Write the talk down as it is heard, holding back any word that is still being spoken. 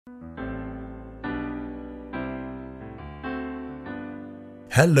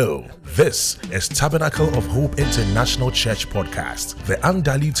Hello, this is Tabernacle of Hope International Church Podcast, the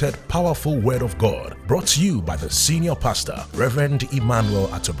undiluted, powerful Word of God, brought to you by the Senior Pastor, Reverend Emmanuel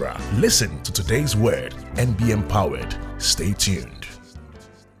Atubra. Listen to today's word and be empowered. Stay tuned.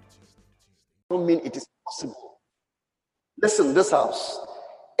 I don't mean it is possible. Listen, this house,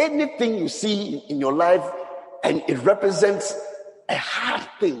 anything you see in your life and it represents a hard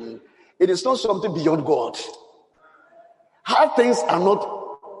thing, it is not something beyond God. Hard things are not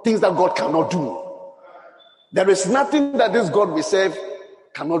things that God cannot do. There is nothing that this God we serve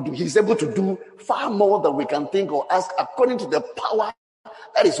cannot do. He is able to do far more than we can think or ask according to the power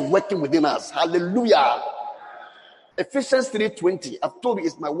that is working within us. Hallelujah. Ephesians 3:20. I've told you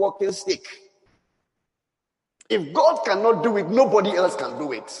it's my walking stick. If God cannot do it, nobody else can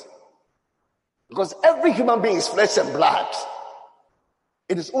do it. Because every human being is flesh and blood.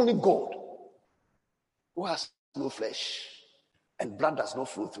 It is only God who has no flesh. And blood does not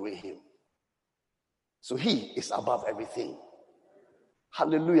flow through him. So he is above everything.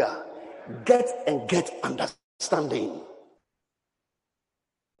 Hallelujah. Get understanding.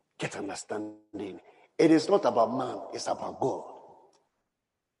 Get understanding. It is not about man, it's about God.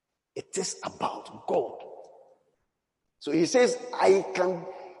 It is about God. So he says, I can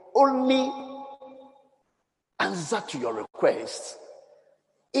only answer to your request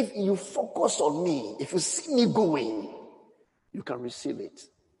if you focus on me, if you see me going. You can receive it.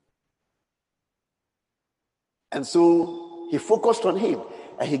 And so he focused on him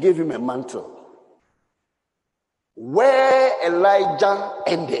and he gave him a mantle. Where Elijah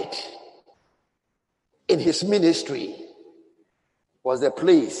ended in his ministry was the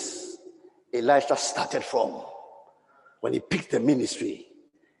place Elisha started from. When he picked the ministry,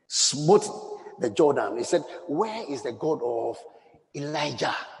 smote the Jordan, he said, where is the God of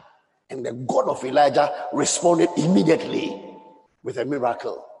Elijah? And the God of Elijah responded immediately with a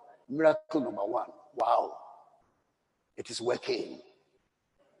miracle. Miracle number one. Wow. It is working.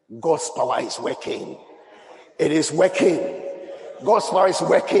 God's power is working. It is working. God's power is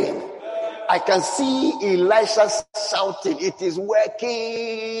working. I can see Elisha shouting, it is working.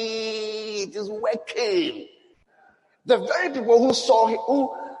 It is working. The very people who saw him,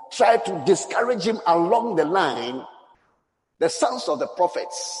 who tried to discourage him along the line, the sons of the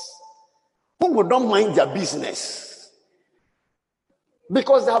prophets, who would not mind their business,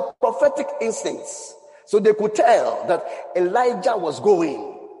 because they have prophetic instincts. So they could tell that Elijah was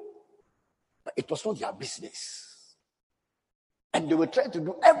going. But it was not their business. And they were trying to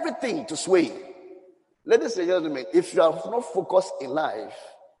do everything to sway. Ladies and gentlemen, if you are not focused in life,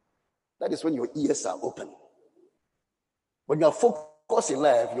 that is when your ears are open. When you are focused in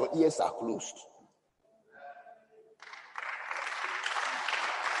life, your ears are closed.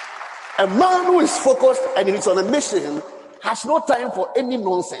 A man who is focused and is on a mission has no time for any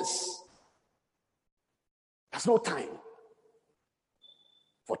nonsense. Has no time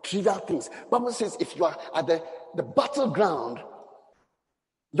for trivial things. Bible says if you are at the battleground,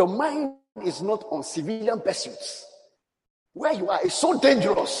 your mind is not on civilian pursuits. Where you are is so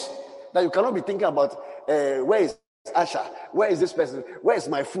dangerous that you cannot be thinking about where is Asha? Where is this person? Where is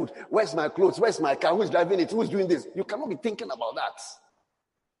my food? Where's my clothes? Where's my car? Who's driving it? Who's doing this? You cannot be thinking about that.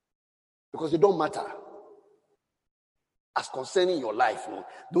 Because they don't matter. As concerning your life,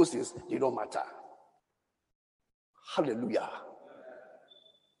 those things, they don't matter. Hallelujah.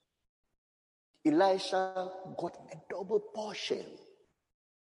 Elisha got a double portion.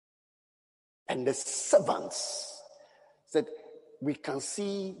 And the servants said, we can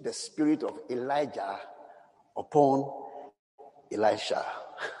see the spirit of Elijah upon Elisha.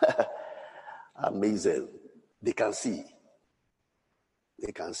 Amazing. They can see.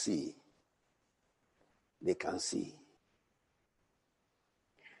 They can see. They can see.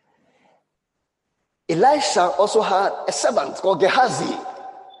 Elisha also had a servant called Gehazi.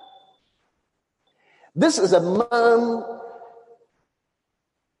 This is a man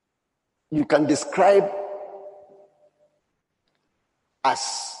you can describe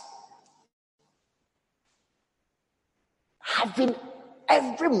as having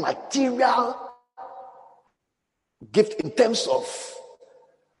every material gift in terms of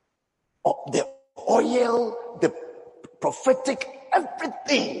the oil, the prophetic,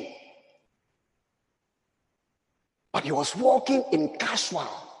 everything. But he was walking in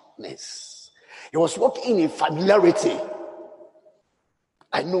casualness. He was walking in familiarity.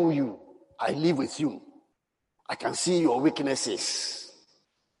 I know you. I live with you. I can see your weaknesses.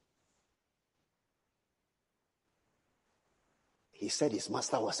 He said his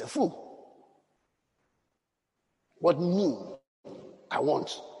master was a fool. What me I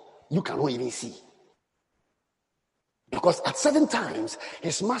want, you cannot even see. Because at certain times,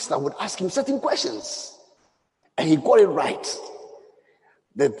 his master would ask him certain questions. And he got it right.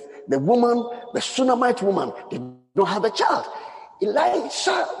 The woman, the Shunammite woman, did not have a child.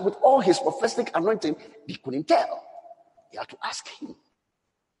 Elisha, with all his prophetic anointing, he couldn't tell. He had to ask him.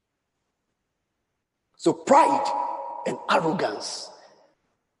 So pride and arrogance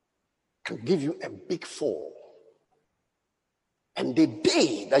can give you a big fall. And the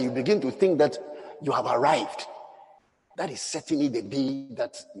day that you begin to think that you have arrived, that is certainly the day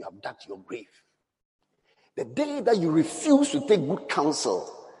that you have dug your grave. The day that you refuse to take good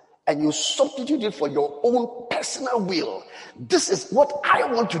counsel and you substitute it for your own personal will. This is what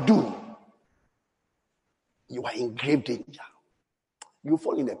I want to do. You are in grave danger. You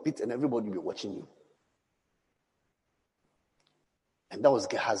fall in a pit and everybody will be watching you. And that was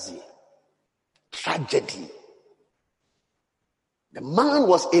Gehazi. Tragedy. The man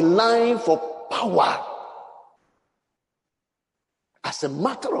was in line for power. As a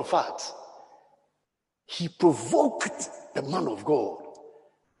matter of fact, he provoked the man of God.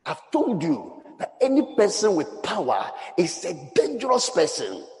 I've told you that any person with power is a dangerous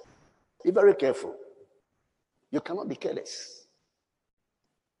person. Be very careful. You cannot be careless.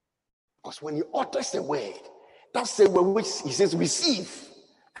 Because when he utters a word, that's the word which he says, receive,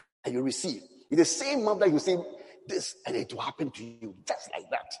 and you receive. It's the same mouth that you say this, and it will happen to you. Just like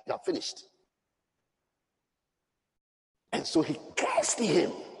that. You are finished. And so he cursed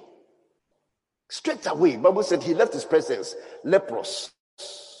him. Straight away, the Bible said he left his presence leprous.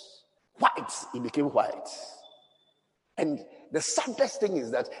 White, he became white. And the saddest thing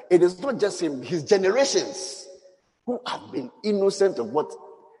is that it is not just him, his generations who have been innocent of what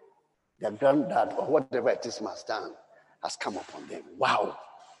their granddad or whatever it is must done has come upon them. Wow.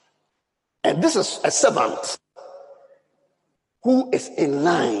 And this is a servant who is in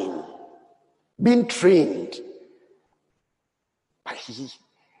line, being trained, but he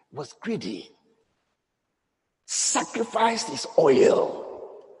was greedy. Sacrificed his oil.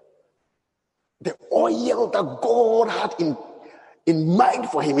 The oil that God had in mind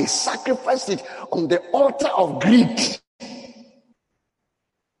for him. He sacrificed it on the altar of greed.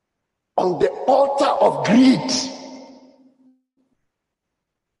 On the altar of greed.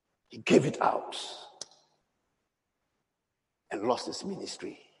 He gave it out. And lost his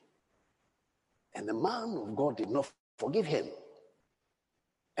ministry. And the man of God did not forgive him.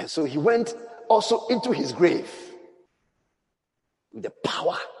 And so he went also into his grave with the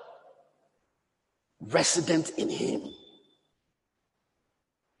power resident in him.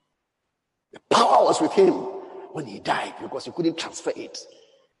 The power was with him when he died because he couldn't transfer it.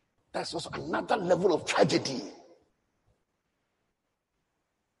 That's also another level of tragedy.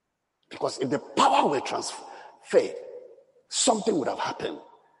 Because if the power were transferred, something would have happened.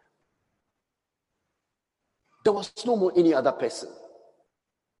 There was no more any other person.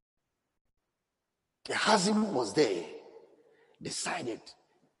 Gehazi was there, decided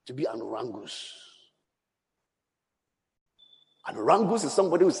to be an orangus. An orangus is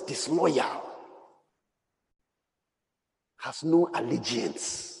somebody who is disloyal, has no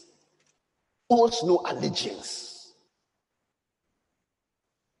allegiance, owes no allegiance.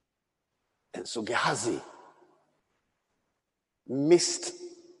 And so Gehazi missed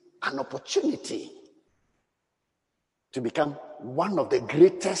an opportunity to become one of the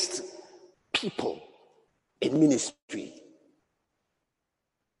greatest people in ministry.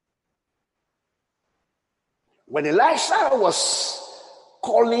 When Elisha was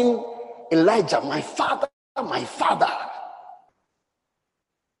calling Elijah, my father,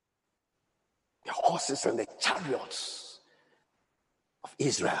 the horses and the chariots of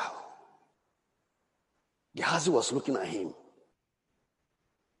Israel, Gehazi was looking at him.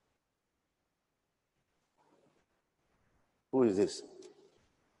 Who is this?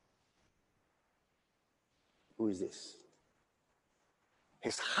 Who is this?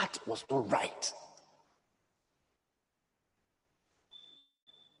 His heart was not right.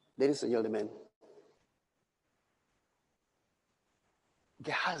 Ladies and gentlemen,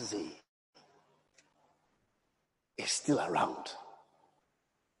 Gehazi is still around.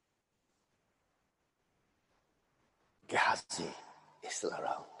 Gehazi is still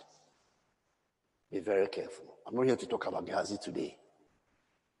around. Be very careful. I'm not here to talk about Gehazi today.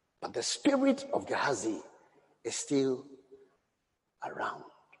 But the spirit of Gehazi is still around.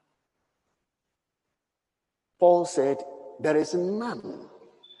 Paul said, there is none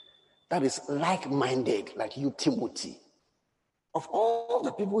that is like-minded like you, Timothy. Of all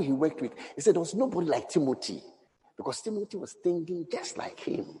the people he worked with, he said there was nobody like Timothy because Timothy was thinking just like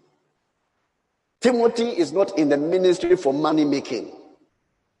him. Timothy is not in the ministry for money making.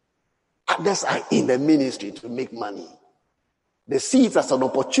 Others are in the ministry to make money. They see it as an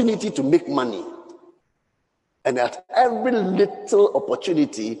opportunity to make money. And at every little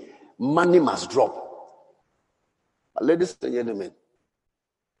opportunity, money must drop. But ladies and gentlemen,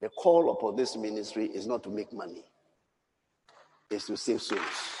 the call upon this ministry is not to make money. It's to save souls.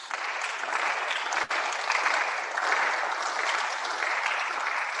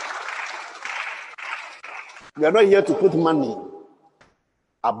 We are not here to put money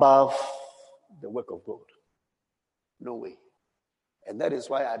above the work of God. No way. And that is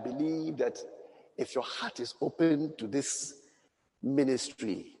why I believe that if your heart is open to this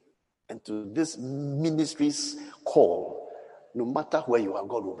ministry and to this ministry's call, no matter where you are,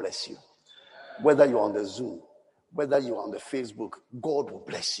 God will bless you. Whether you're on the Zoom, whether you're on the Facebook, God will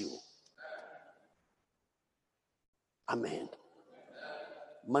bless you. Amen.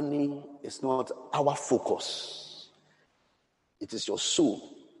 Money is not our focus. It is your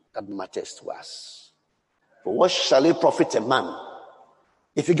soul that matters to us. For what shall it profit a man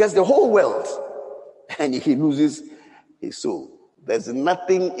if he gets the whole world and he loses his soul? There's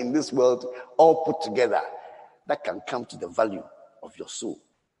nothing in this world all put together that can come to the value of your soul.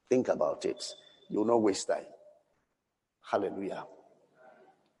 Think about it. You'll not waste time. Hallelujah.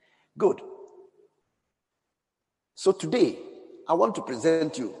 Good. So today, I want to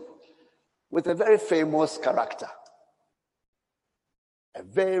present you with a very famous character. A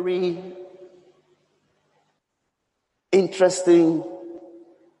very interesting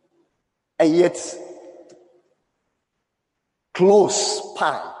and yet close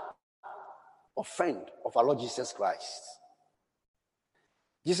pal or friend of our Lord Jesus Christ.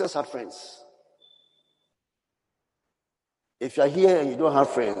 Jesus had friends. If you are here and you don't have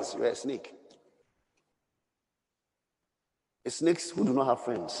friends, you're a snake. It's snakes who do not have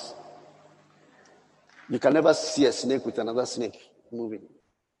friends. You can never see a snake with another snake moving.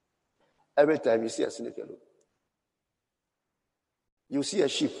 Every time you see a snake alone. You see a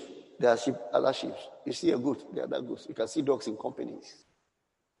sheep, there are sheep, other sheep. You see a goat, there are other goats. You can see dogs in companies.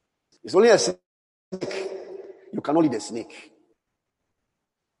 It's only a snake. You cannot lead a snake.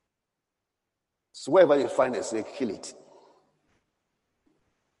 So wherever you find a snake, kill it.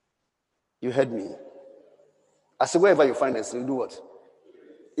 You heard me. I said, wherever you find a snake, do what?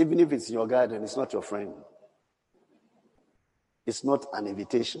 Even if it's in your garden, it's not your friend. It's not an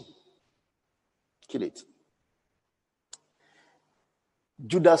invitation. Kill it.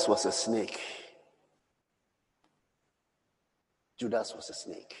 Judas was a snake. Judas was a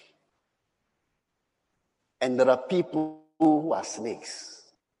snake. And there are people who are snakes.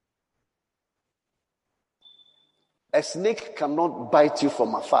 A snake cannot bite you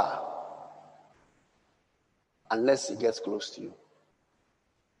from afar unless it gets close to you.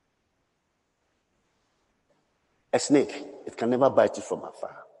 A snake, it can never bite you from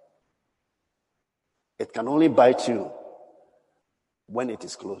afar. It can only bite you when it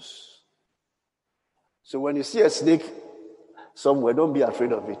is close. So when you see a snake somewhere, don't be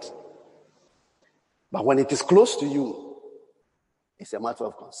afraid of it. But when it is close to you, it's a matter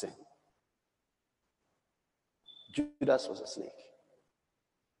of concern. Judas was a snake.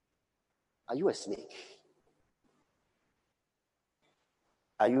 Are you a snake?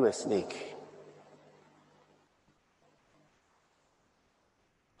 Are you a snake?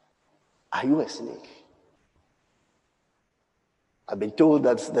 Are you a snake? I've been told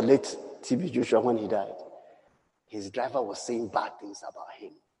that the late T.B. Joshua, when he died, his driver was saying bad things about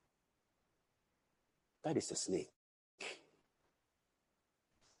him. That is a snake.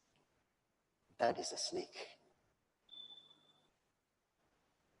 That is a snake.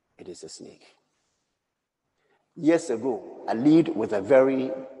 It is a snake. Years ago, I lived with a very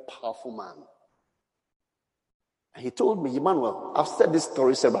powerful man. And he told me, Emmanuel, I've said this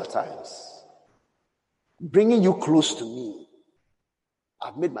story several times. Bringing you close to me,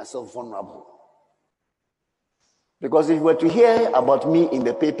 I've made myself vulnerable. Because if you were to hear about me in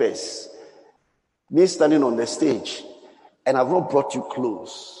the papers, me standing on the stage, and I've not brought you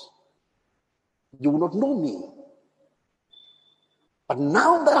close, you will not know me. But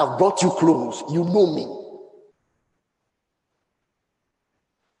now that I've brought you close, you know me.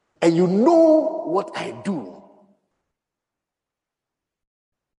 And you know what I do.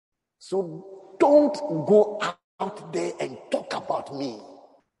 So don't go out there and talk about me.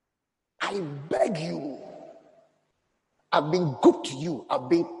 I beg you. I've been good to you. I've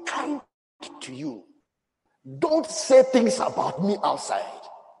been kind to you. Don't say things about me outside.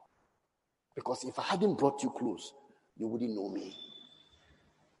 Because if I hadn't brought you close, you wouldn't know me.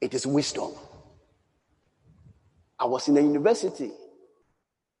 It is wisdom. I was in a university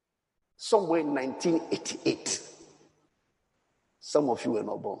somewhere in 1988. Some of you were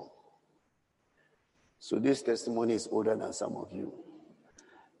not born. So this testimony is older than some of you.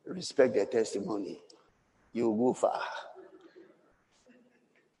 Respect their testimony. You go far.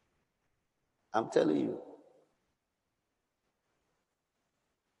 I'm telling you.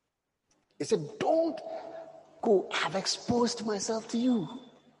 He said, don't go. I've exposed myself to you.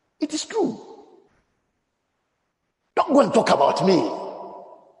 It is true. Don't go and talk about me.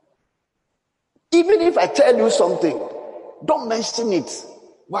 Even if I tell you something, don't mention it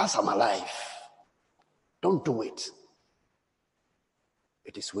whilst I'm alive. Don't do it.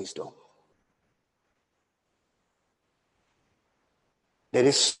 It is wisdom. There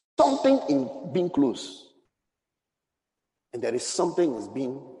is something in being close, and there is something in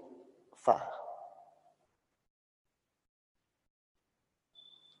being far.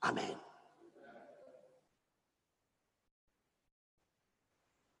 Amen.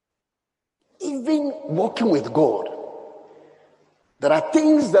 Even walking with God, there are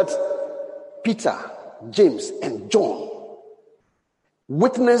things that Peter, James, and John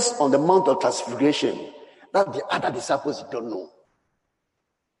witnessed on the Mount of Transfiguration that the other disciples don't know.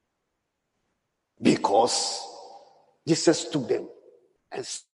 Because Jesus took them and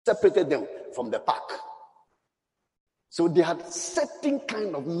separated them from the pack. So they had certain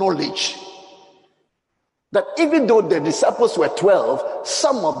kind of knowledge that even though the disciples were 12,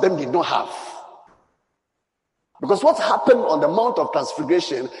 some of them did not have. Because what happened on the Mount of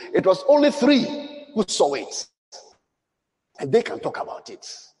Transfiguration, it was only 3 who saw it. And they can talk about it.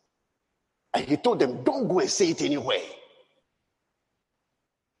 And he told them, don't go and say it anywhere.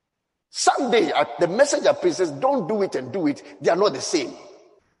 Someday, the messenger priest says, don't do it and do it. They are not the same.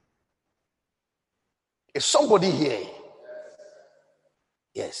 Is somebody here?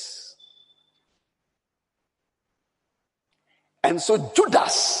 Yes. And so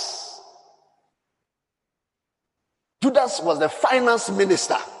Judas was the finance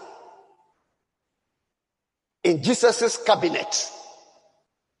minister in Jesus' cabinet.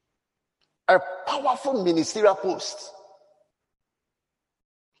 A powerful ministerial post.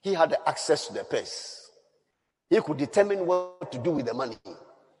 He had the access to the purse. He could determine what to do with the money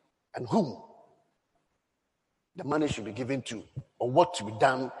and whom the money should be given to or what to be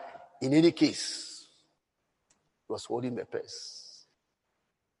done in any case. He was holding the purse.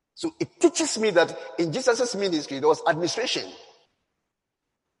 So it teaches me that in Jesus' ministry, there was administration.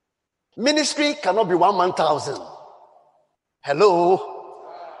 Ministry cannot be 1,000. Hello?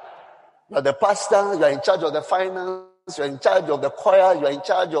 You are the pastor, you are in charge of the finance, you are in charge of the choir, you are in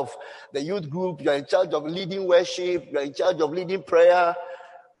charge of the youth group, you are in charge of leading worship, you are in charge of leading prayer.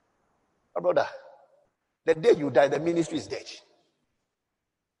 My brother, the day you die, the ministry is dead.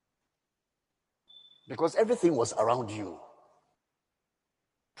 Because everything was around you.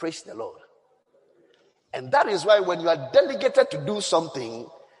 Praise the Lord. And that is why when you are delegated to do something,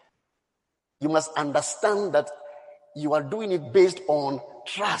 you must understand that you are doing it based on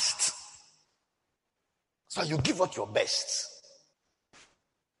trust. So you give out your best.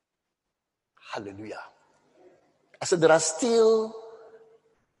 Hallelujah. I said there are still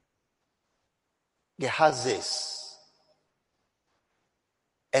Gehazis.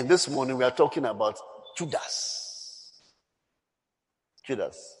 And this morning we are talking about Judas.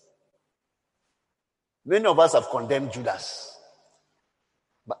 Judas. Many of us have condemned Judas.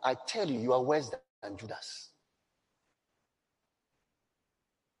 But I tell you, you are worse than Judas.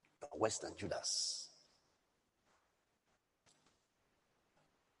 You are worse than Judas.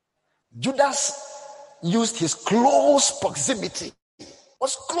 Judas used his close proximity,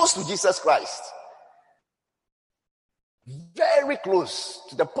 was close to Jesus Christ. Very close,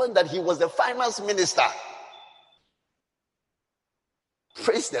 to the point that he was the finance minister.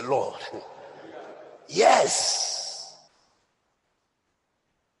 Praise the Lord. Yes.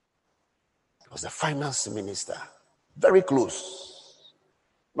 He was the finance minister. Very close.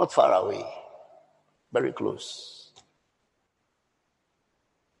 Not far away. Very close.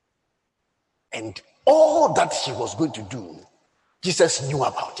 And all that he was going to do, Jesus knew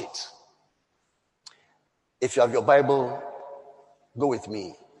about it. If you have your Bible, go with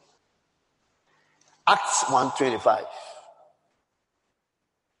me. Acts 1:25.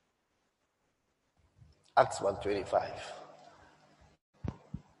 Acts 1:25.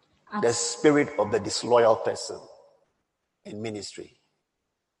 The spirit of the disloyal person in ministry.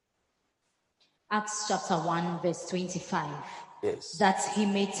 Acts chapter 1 verse 25. Yes. That he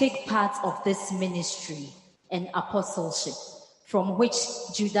may take part of this ministry and apostleship, from which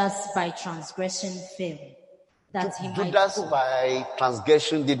Judas by transgression fell. That he Judas might by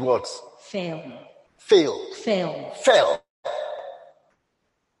transgression did what? Fell.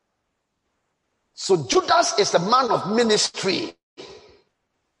 So Judas is a man of ministry.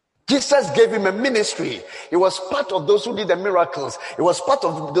 Jesus gave him a ministry. He was part of those who did the miracles. He was part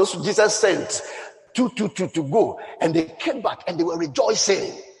of those who Jesus sent to go. And they came back and they were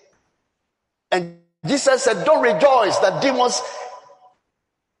rejoicing. And Jesus said, don't rejoice that demons...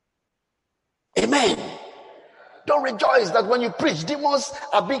 Amen. Don't rejoice that when you preach, demons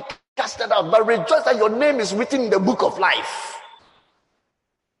are being casted out, but rejoice that your name is written in the book of life.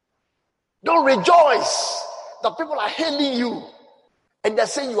 Don't rejoice that people are hailing you and they're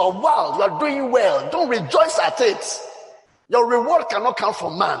saying you are wild, you are doing well. Don't rejoice at it. Your reward cannot come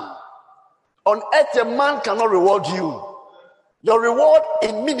from man. On earth, a man cannot reward you. Your reward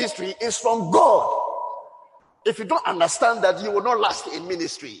in ministry is from God. If you don't understand that, you will not last in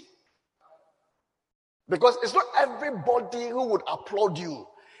ministry. Because it's not everybody who would applaud you.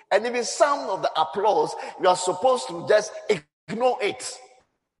 And even some of the applause, you are supposed to just ignore it.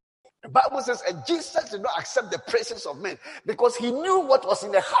 The Bible says, and Jesus did not accept the praises of men because he knew what was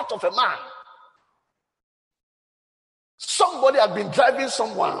in the heart of a man. Somebody had been driving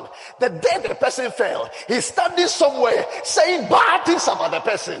someone. The day the person fell, he's standing somewhere saying bad things about the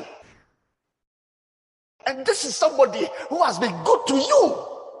person. And this is somebody who has been good to you.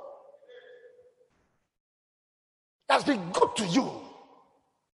 Has been good to you.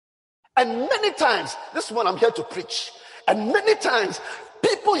 And many times, this is what I'm here to preach. And many times,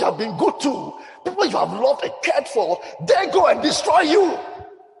 people you have been good to, people you have loved and cared for, they go and destroy you.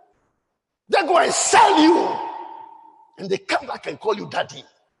 They go and sell you. And they come back and call you daddy.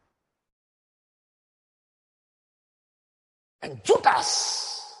 And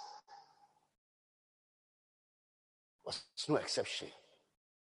Judas was no exception.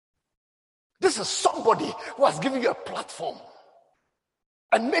 This is somebody who has given you a platform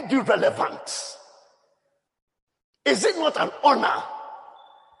and made you relevant. Is it not an honor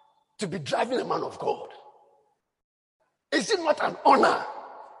to be driving a man of God? Is it not an honor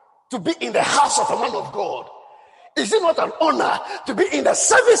to be in the house of a man of God? Is it not an honor to be in the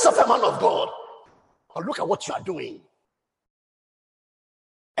service of a man of God? But look at what you are doing.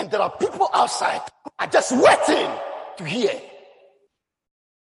 And there are people outside who are just waiting to hear.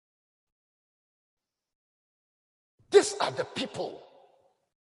 These are the people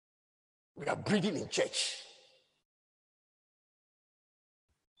we are breeding in church.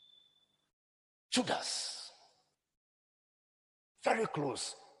 Judas, very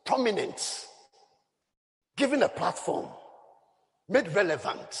close, prominent, given a platform, made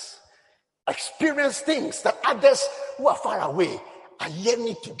relevant, experienced things that others who are far away are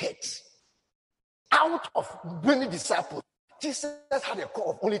yearning to get. Out of many disciples, Jesus had a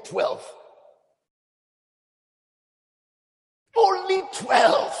core of only 12. Only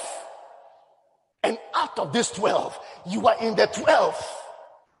 12. And out of these 12, you are in the 12.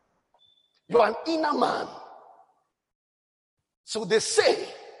 You are an inner man. So they say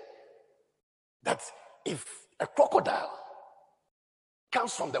that if a crocodile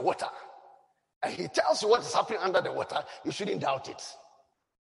comes from the water and he tells you what is happening under the water, you shouldn't doubt it.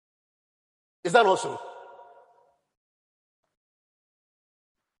 Is that also?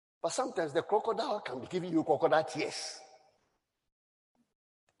 But sometimes the crocodile can be giving you crocodile tears.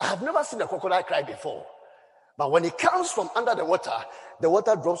 I have never seen a crocodile cry before. But when it comes from under the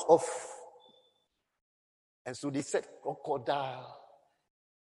water drops off. And so they said crocodile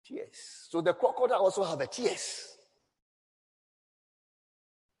tears. So the crocodile also have a tears.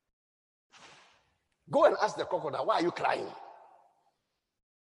 Go and ask the crocodile, why are you crying?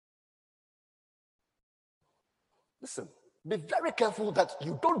 Listen, be very careful that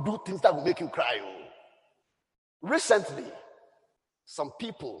you don't do things that will make you cry. Recently, some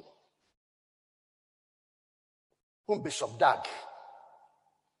people whom Bishop Dag,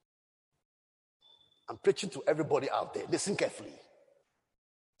 I'm preaching to everybody out there. Listen carefully.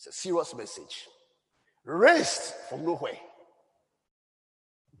 It's a serious message. Raised from nowhere.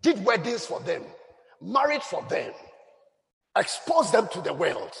 Did weddings for them. Married for them. Exposed them to the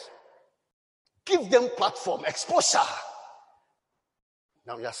world. Give them platform, exposure.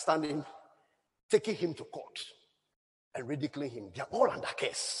 Now you are standing, taking him to court and ridiculing him. They are all under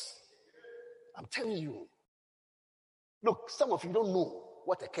case. I'm telling you. Look, some of you don't know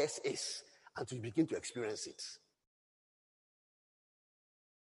what a case is until you begin to experience it.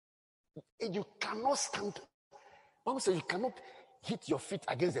 And you cannot stand. Bible says you cannot hit your feet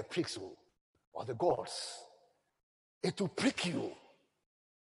against the pricks or the gods. It will prick you.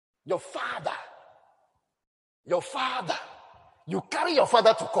 Your father, you carry your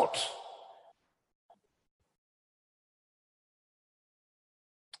father to court.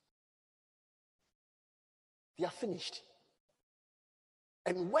 They are finished.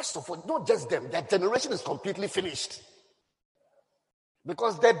 And worst of all, not just them, their generation is completely finished.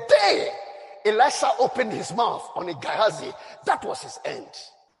 Because the day Elisha opened his mouth on a Gehazi, that was his end.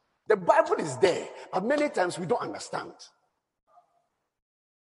 The Bible is there, but many times we don't understand.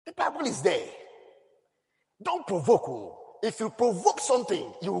 The Bible is there. Don't provoke. If you provoke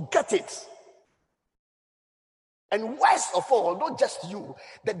something, you will get it. And worst of all, not just you,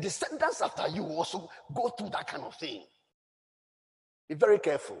 the descendants after you also go through that kind of thing. Be very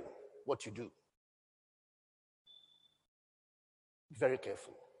careful what you do. Be very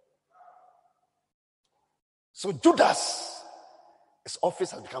careful. So Judas, his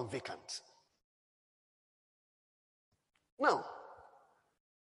office has become vacant. Now,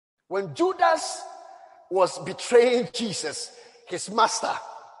 when Judas was betraying Jesus, his master,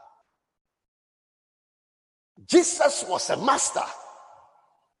 Jesus was a master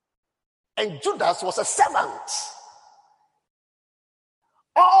and Judas was a servant.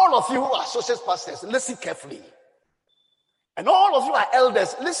 All of you who are associate pastors, listen carefully. And all of you are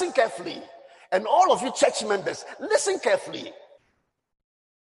elders, listen carefully. And all of you church members, listen carefully.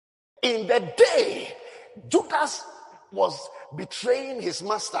 In the day Judas was betraying his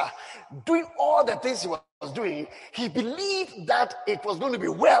master, doing all the things he was doing, he believed that it was going to be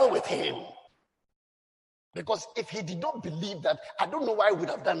well with him. Because if he did not believe that, I don't know why he would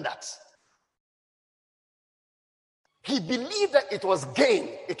have done that. He believed that it was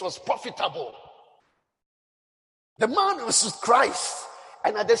gain, it was profitable. The man was Christ,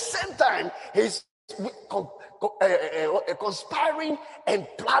 and at the same time, he's conspiring and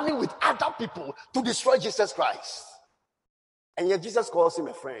planning with other people to destroy Jesus Christ. And yet Jesus calls him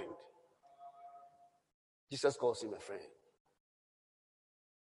a friend. Jesus calls him a friend.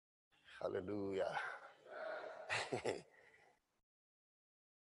 Hallelujah.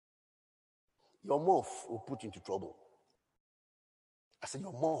 Your mouth will put you into trouble. I said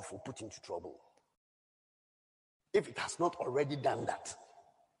your mouth will put you into trouble. If it has not already done that,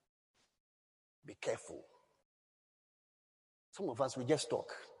 be careful. Some of us, we just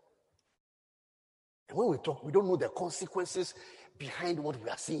talk. And when we talk, we don't know the consequences behind what we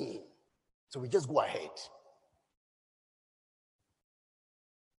are seeing. So we just go ahead.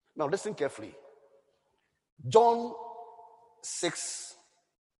 Now listen carefully. John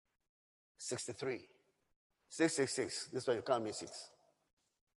 6:63. 6:66. This is why you can't miss it.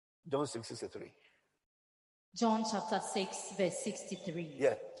 John 6:63. John chapter 6, verse 63.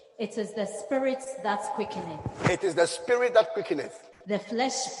 Yeah. It is the spirit that quickeneth. It is the spirit that quickeneth. The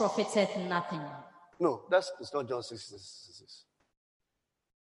flesh profiteth nothing. No, it's not John 6:66.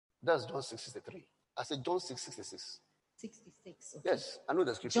 That's John 6:63. I said John 6:66. 66. Okay. Yes, I know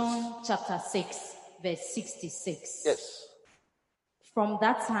the scripture. John chapter 6, verse 66. Yes. From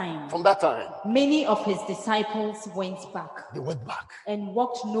that time, many of his disciples went back. They went back. And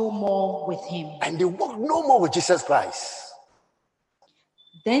walked no more with him. And they walked no more with Jesus Christ.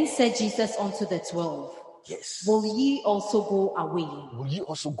 Then said Jesus unto the 12, yes. Will ye also go away? Will ye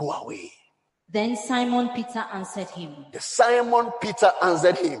also go away? Then Simon Peter answered him.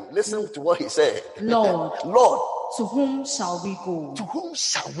 Listen to what he said. Lord, to whom shall we go? To whom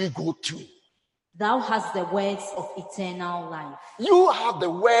shall we go to? Thou hast the words of eternal life. You have the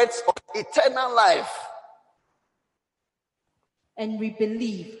words of eternal life. And we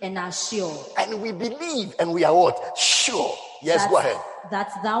believe and are sure. And we believe and we are what? Sure. Yes, go ahead.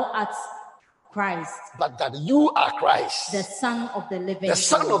 That thou art Christ. But that you are Christ. The Son of the living God. The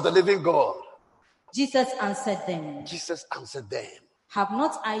Son of the living God. Jesus answered them. Have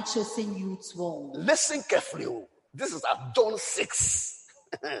not I chosen you 12? Listen carefully. This is at John 6.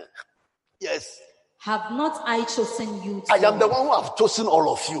 Yes. Have not I chosen you 12? I am the one who have chosen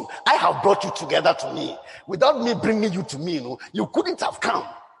all of you. I have brought you together to me. Without me bringing you to me, you couldn't have come.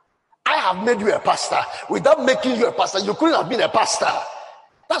 I have made you a pastor. Without making you a pastor, you couldn't have been a pastor.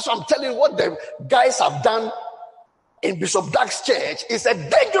 That's what I'm telling you. What the guys have done in Bishop Dark's church is a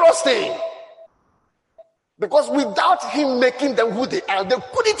dangerous thing. Because without him making them who they are, they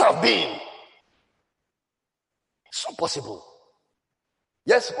couldn't have been. It's not possible.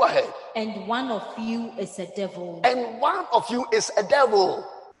 Yes, go ahead. And one of you is a devil.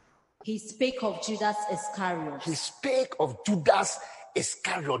 He spake of Judas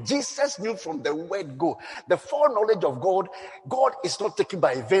Iscariot. Jesus knew from the word go. The foreknowledge of God, God is not taken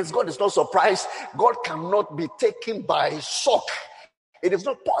by events. God is not surprised. God cannot be taken by shock. It is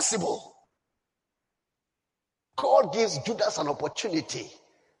not possible. God gives Judas an opportunity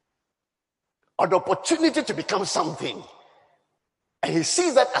to become something. And he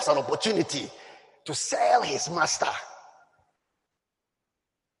sees that as an opportunity to sell his master.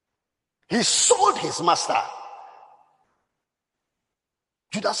 He sold his master.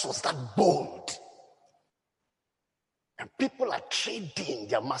 Judas was that bold. And people are trading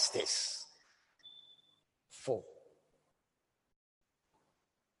their masters for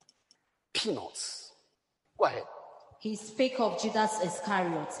peanuts. Go ahead. He spake of Judas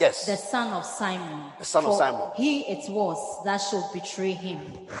Iscariot, Yes. the son of Simon. The son of Simon. He it was that should betray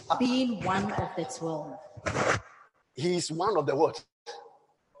him, being one of the 12. He is one of the what?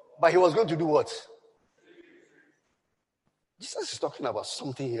 But he was going to do what? Jesus is talking about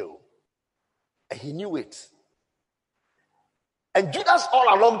something here. And he knew it. And Judas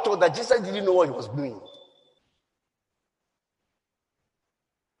all along thought that Jesus didn't know what he was doing.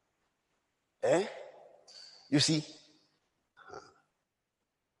 You see?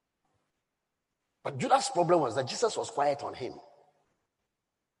 But Judas' problem was that Jesus was quiet on him.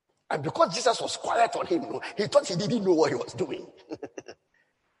 And because Jesus was quiet on him, he thought he didn't know what he was doing.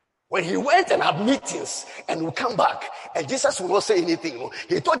 When he went and had meetings and would come back, and Jesus would not say anything,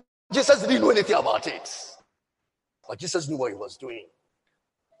 he thought Jesus didn't know anything about it. But Jesus knew what he was doing.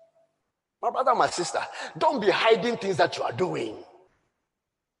 My brother, my sister, don't be hiding things that you are doing.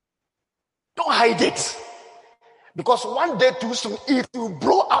 Don't hide it. Because one day too soon, it will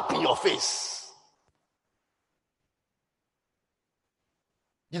blow up in your face.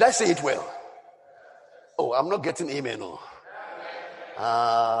 Did I say it well? Oh, I'm not getting amen. No.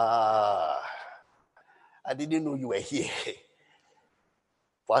 I didn't know you were here.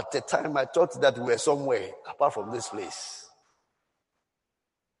 For at the time, I thought that we were somewhere apart from this place.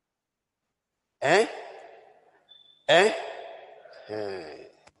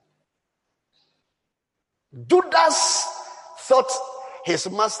 Judas thought his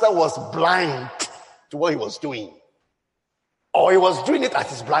master was blind to what he was doing. Or he was doing it at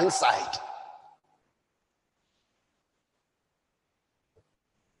his blind side.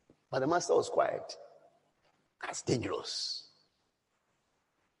 But the master was quiet. That's dangerous.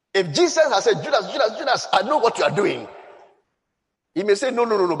 If Jesus had said, Judas, I know what you are doing. He may say, no,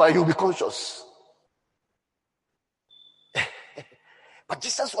 but you'll be conscious. But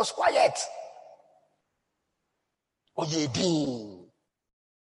Jesus was quiet.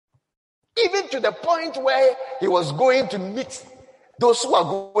 Even to the point where he was going to meet those who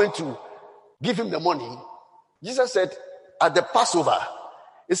are going to give him the money. Jesus said, at the Passover,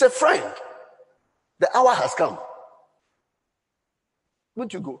 he said, friend, the hour has come.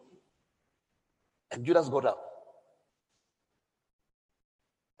 Won't you go? And Judas got up.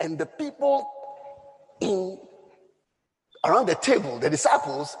 And the people around the table, the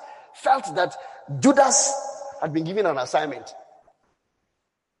disciples, felt that Judas had been given an assignment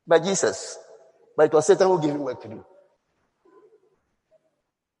by Jesus. But it was Satan who gave him work to do.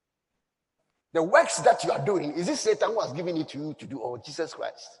 The works that you are doing, is it Satan who has given it to you to do, or Jesus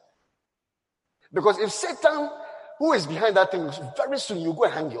Christ? Because if Satan, who is behind that thing, very soon you go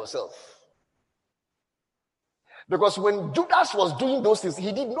and hang yourself. Because when Judas was doing those things,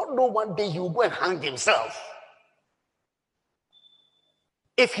 he did not know one day he would go and hang himself.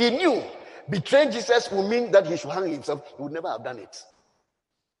 If he knew betraying Jesus would mean that he should hang himself, he would never have done it.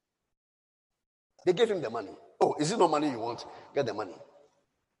 They gave him the money. Oh, is it no money you want? Get the money.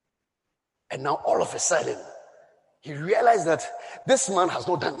 And now all of a sudden, he realized that this man has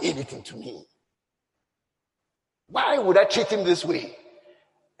not done anything to me. Why would I treat him this way?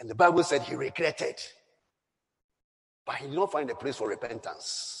 And the Bible said he regretted. But he did not find a place for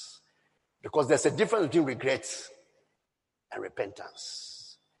repentance. Because there's a difference between regret and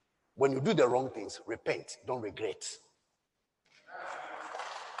repentance. When you do the wrong things, repent, don't regret.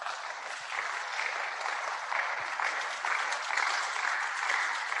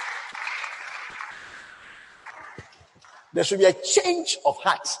 There should be a change of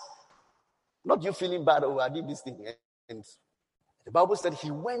heart. Not you feeling bad, oh, I did this thing. And the Bible said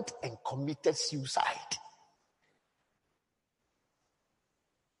he went and committed suicide.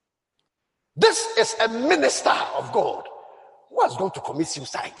 This is a minister of God who has gone to commit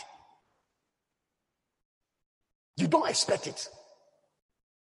suicide. You don't expect it.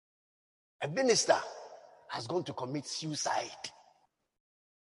 A minister has gone to commit suicide.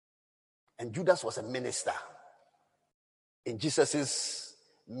 And Judas was a minister in Jesus'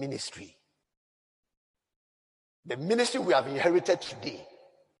 ministry. The ministry we have inherited today,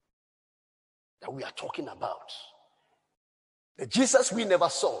 that we are talking about. The Jesus we never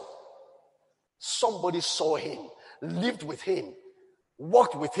saw. Somebody saw him, lived with him,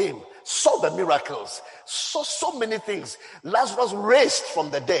 walked with him, saw the miracles, saw so many things. Lazarus raised from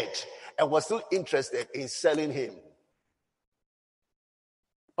the dead and was still interested in selling him.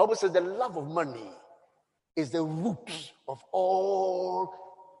 The Bible says the love of money is the root of all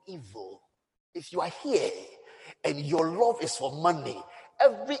evil. If you are here and your love is for money,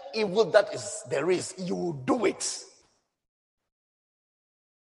 every evil that there is, you will do it.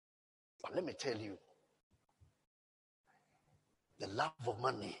 But let me tell you, the love of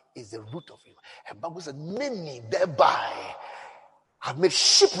money is the root of it. And Bible said, many thereby have made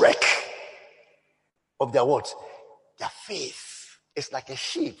shipwreck of their what? Their faith. It's like a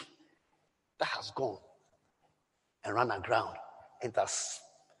ship that has gone and run aground and has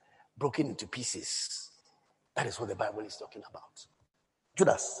broken into pieces. That is what the Bible is talking about.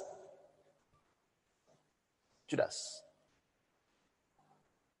 Judas.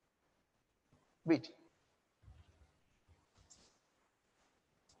 Read.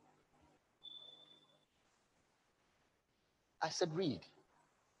 I said read.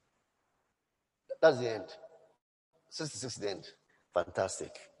 That's the end. 66 the end.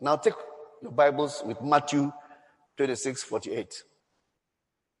 Fantastic. Now take your Bibles with Matthew 26:48.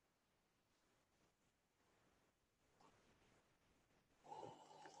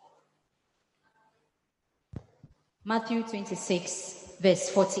 Matthew 26, verse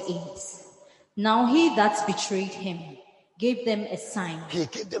 48. Now he that betrayed him gave them a sign. He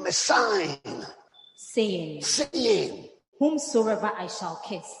gave them a sign. Saying, whomsoever I shall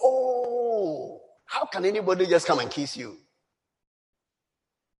kiss. Oh, how can anybody just come and kiss you?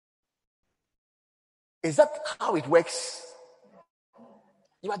 Is that how it works?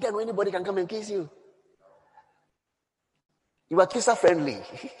 You are there, anybody can come and kiss you. You are kisser friendly.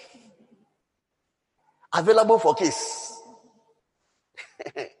 Available for kiss.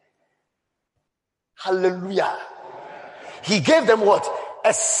 Hallelujah. He gave them what?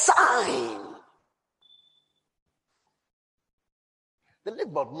 A sign. The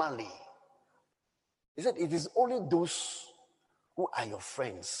name of Mali. He said it is only those who are your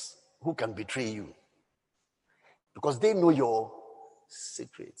friends who can betray you. Because they know your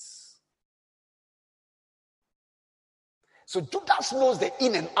secrets. So Judas knows the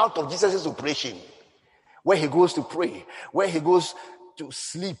in and out of Jesus' operation. Where he goes to pray, where he goes to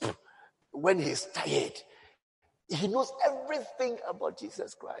sleep, when he's tired. He knows everything about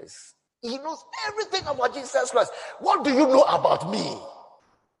Jesus Christ. He knows everything about Jesus Christ. What do you know about me?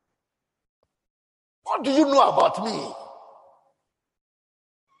 What do you know about me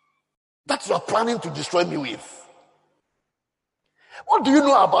that you are planning to destroy me with? What do you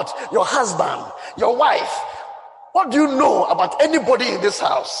know about your husband, your wife? What do you know about anybody in this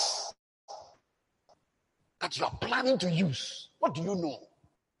house that you are planning to use? What do you know?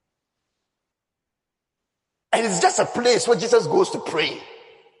 And it's just a place where Jesus goes to pray.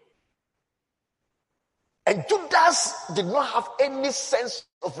 And Judas did not have any sense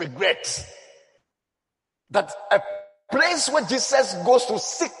of regret that a place where Jesus goes to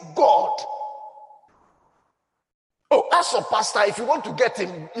seek God. Oh, as a pastor, if you want to get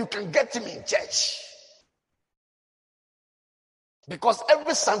him, you can get him in church. Because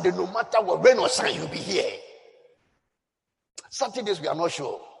every Sunday, no matter what, rain or shine, he'll be here. Saturdays, we are not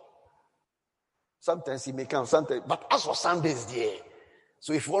sure. Sometimes he may come, sometimes, but as for Sundays, there.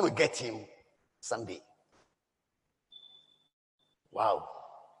 So if you want to get him, Sunday. Wow.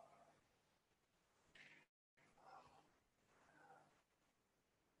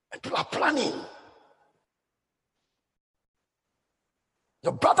 And people are planning.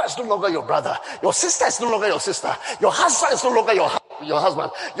 Your brother is no longer your brother. Your sister is no longer your sister. Your husband is no longer your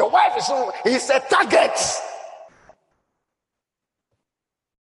husband. Your wife is no, he's a target.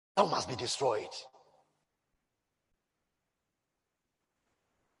 That must be destroyed.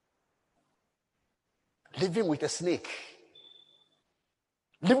 Living with a snake.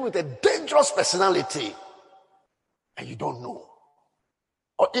 Living with a dangerous personality. And you don't know.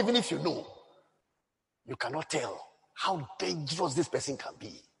 Or even if you know, you cannot tell how dangerous this person can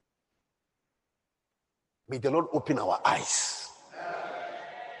be. May the Lord open our eyes.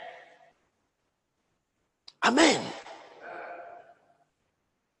 Amen.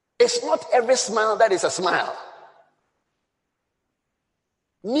 It's not every smile that is a smile.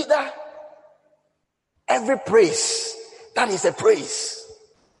 Neither every praise that is a praise.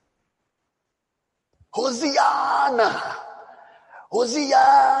 Hosanna,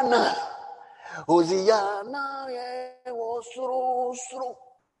 Hosanna, Hosanna,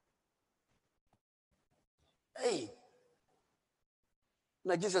 hey,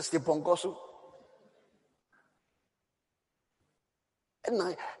 na Jesus te ponkosu. Na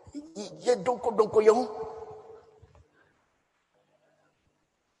ye donko yo.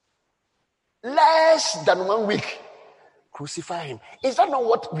 Less than 1 week, crucify him. Is that not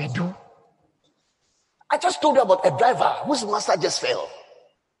what we do? I just told you about a driver whose master just fell.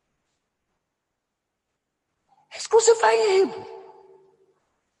 He's crucifying him.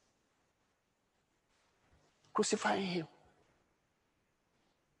 Crucifying him.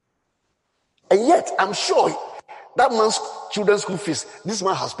 And yet, I'm sure that man's children's school fees, this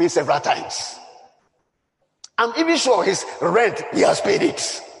man has paid several times. I'm even sure his rent, he has paid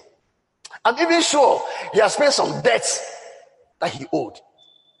it. I'm even sure he has paid some debts that he owed.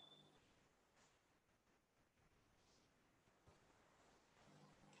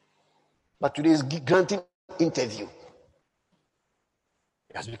 But today's granting interview,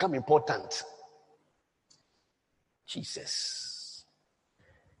 it has become important. Jesus.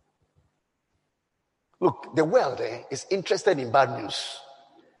 Look, the world is interested in bad news.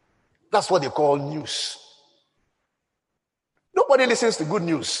 That's what they call news. Nobody listens to good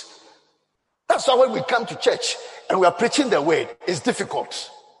news. That's why when we come to church and we are preaching the word, it's difficult.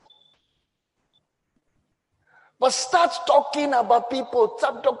 But start talking about people.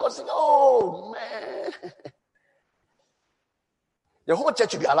 Start talking, oh man. The whole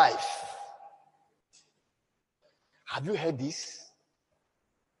church will be alive. Have you heard this?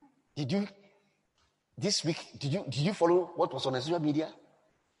 This week, did you follow what was on the social media?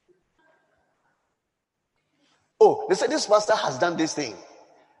 Oh, they said this pastor has done this thing.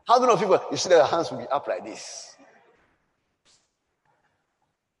 How many of people, you see their hands will be up like this?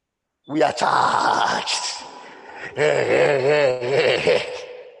 We are charged.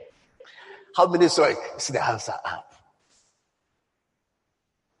 How many saw it? You see their hands are up.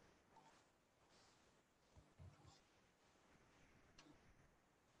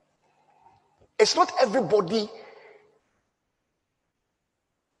 It's not everybody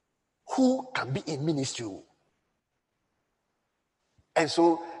who can be in ministry. And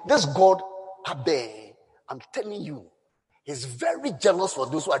so this God up there, I'm telling you, he's very jealous for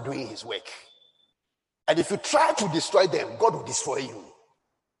those who are doing his work. And if you try to destroy them, God will destroy you.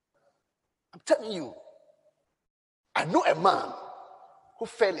 I'm telling you. I know a man who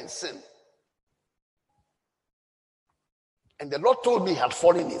fell in sin. And the Lord told me he had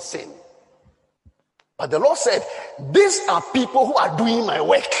fallen in sin. But the Lord said, these are people who are doing my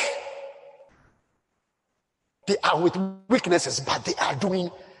work. They are with weaknesses, but they are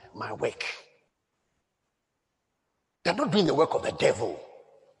doing my work. They're not doing the work of the devil.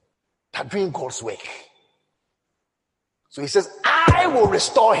 They're doing God's work. So he says, I will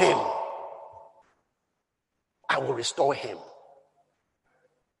restore him. I will restore him.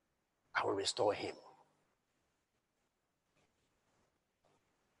 I will restore him.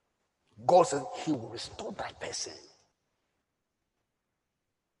 God says he will restore that person.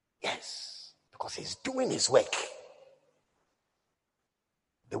 Yes, because he's doing his work.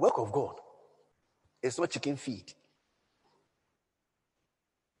 The work of God is not chicken feed.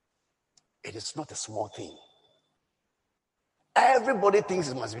 It is not a small thing. Everybody thinks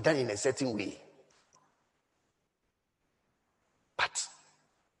it must be done in a certain way. But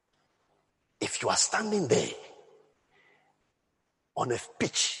if you are standing there on a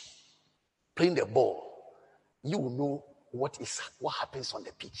pitch playing the ball, you will know what happens on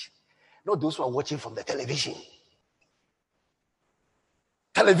the pitch. Not those who are watching from the television.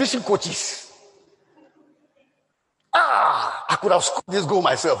 Television coaches. I could have scored this goal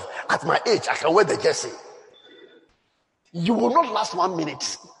myself. At my age, I can wear the jersey. You will not last 1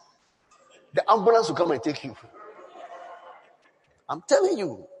 minute. The ambulance will come and take you. I'm telling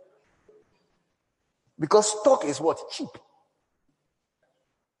you. Because stock is what? Cheap.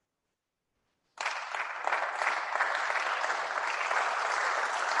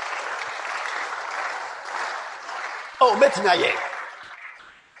 Oh, metinaye.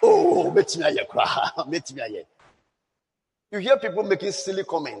 Oh, metinaye. You hear people making silly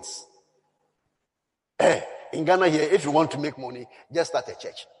comments. In Ghana here, if you want to make money, just start a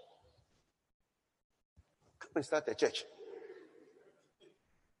church. Come and start a church.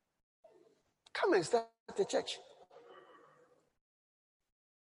 Come and start a church.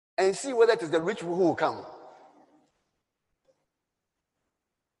 And see whether it is the rich people who will come.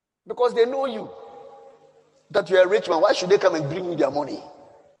 Because they know you. That you are a rich man. Why should they come and bring you their money?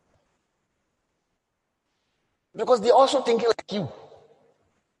 Because they're also thinking like you.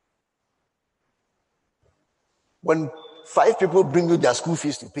 When 5 people bring you their school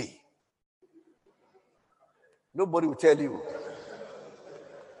fees to pay, nobody will tell you,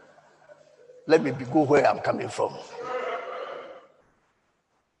 let me go where I'm coming from.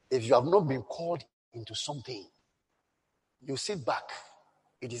 If you have not been called into something, you sit back.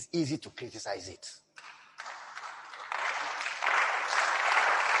 It is easy to criticize it.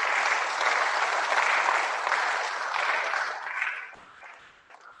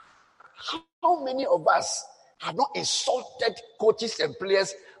 How many of us have not insulted coaches and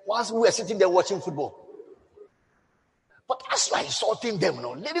players whilst we were sitting there watching football? But as you are insulting them,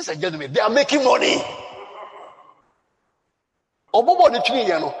 ladies and gentlemen, they are making money.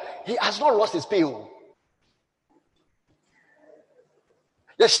 He has not lost his pay.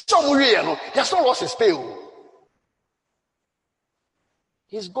 Yes, he has not lost his pay.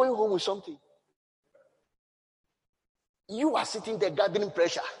 He's going home with something. You are sitting there gathering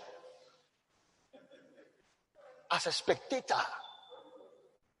pressure as a spectator,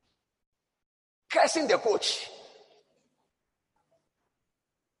 cursing the coach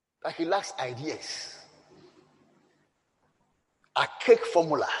that he lacks ideas, a cake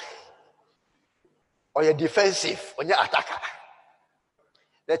formula, or you're defensive, or you're attacker.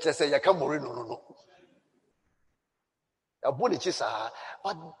 Let's just say you come no. But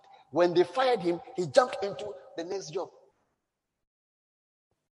when they fired him, he jumped into the next job.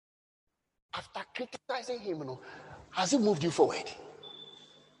 After criticizing him, has he moved you forward?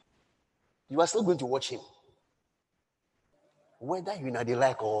 You are still going to watch him, whether you know they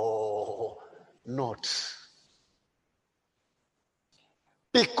like or not.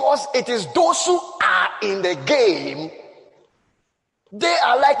 Because it is those who are in the game, they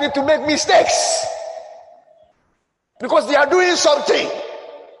are likely to make mistakes. Because they are doing something.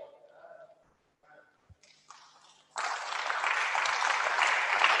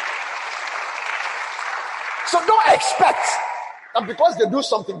 So don't expect that because they do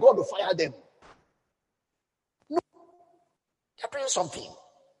something, God will fire them. No. They're doing something.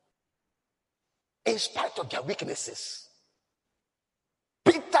 In spite of their weaknesses.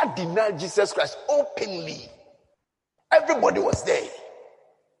 Peter denied Jesus Christ openly. Everybody was there.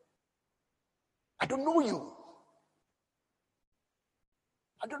 I don't know you.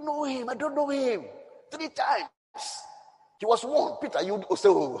 I don't know him. I don't know him. 3 times. He was warned. Peter, you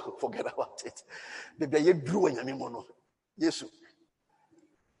also forget about it. Baby, you drew in your mono. Yes.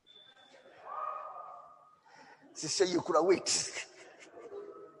 She said you could have waited.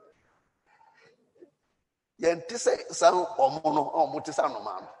 They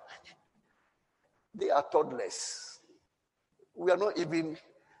are toddlers. We are not even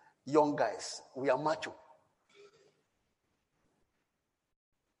young guys. We are macho.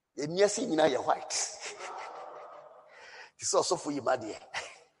 You're white. It's also for you, my dear.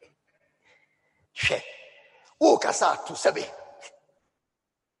 Oh, Kasa to Sebe.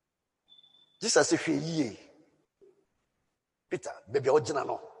 Jesus if ye. Peter, baby, original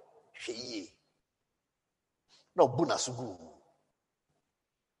no. She no bunasugu.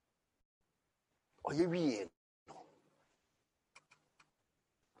 Oh, ye.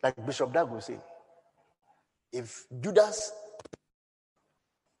 Like Bishop Dag will say, if Judas,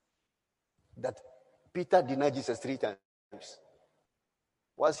 that Peter denied Jesus 3 times,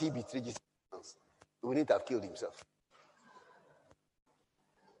 once he betrayed Jesus, he wouldn't have killed himself.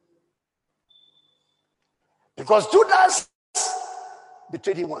 Because Judas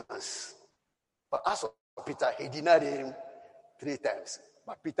betrayed him once. But as for Peter, he denied him 3 times.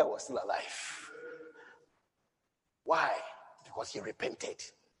 But Peter was still alive. Why? Because he repented.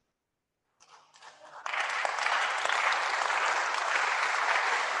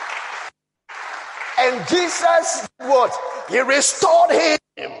 And Jesus, what? He restored him.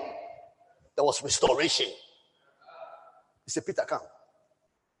 There was restoration. He said, Peter, come.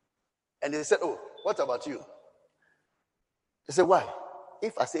 And they said, oh, what about you? He said, why?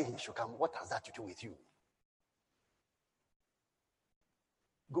 If I say he should come, what has that to do with you?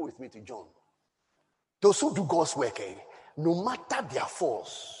 Go with me to John. Those who do God's work, no matter their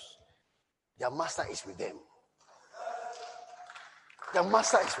faults, their master is with them. Their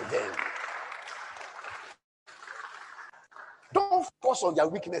master is with them. Don't focus on their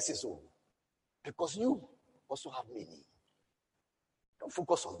weaknesses, because you also have many. Don't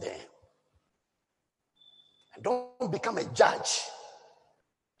focus on them. And don't become a judge.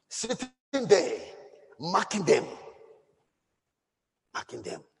 Sitting there, marking them. Marking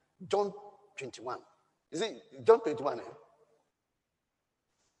them. John 21. Is it John 21?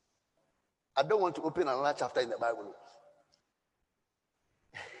 I don't want to open another chapter in the Bible.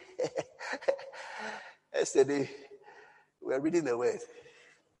 Yesterday, we were reading the word.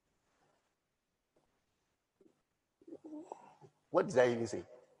 What did I even say?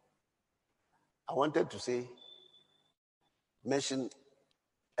 I wanted to say, mention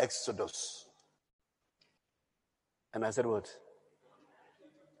Exodus. And I said what?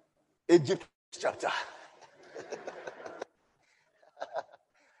 Egypt chapter.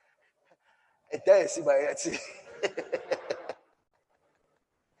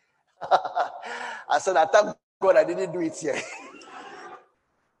 I said, I thank God I didn't do it here.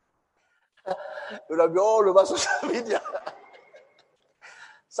 It would have been all over social media.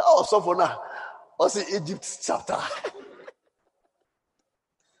 So also for now, also Egypt chapter.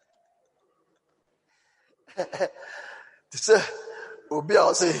 This will be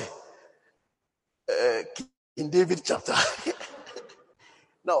also in David chapter.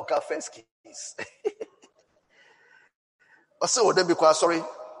 Now, first keys. So, then because sorry,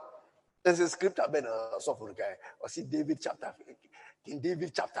 there's a scripture been so for the guy. I see David chapter, King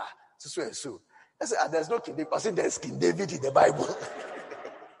David chapter. So. I said, there's no King David. I see there's King David in the Bible.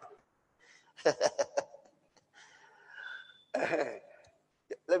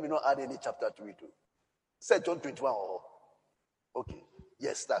 Let me not add any chapter to it. Say John 21. Okay.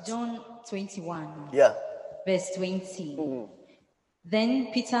 Yes, that's John 21. Yeah. Verse 20.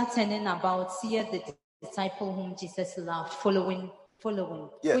 Then Peter, turning about, seeth the disciple whom Jesus loved, following,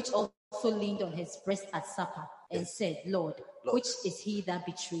 which also leaned on his breast at supper, and said, Lord, which is he that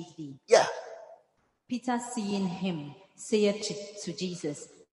betrayed thee? Yeah. Peter, seeing him, saith to Jesus,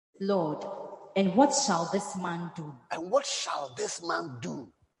 Lord, and what shall this man do? And what shall this man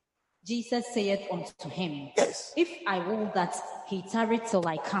do? Jesus saith unto him, Yes. If I will that he tarry till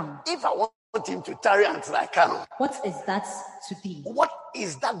I come. If I want him to tarry until I come. What is that to thee? What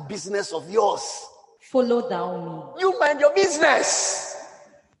is that business of yours? Follow thou me. You mind your business.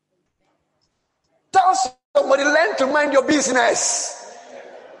 Tell somebody, learn to mind your business.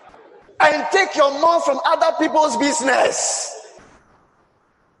 And take your mouth from other people's business.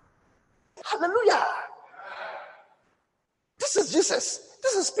 Hallelujah. This is Jesus.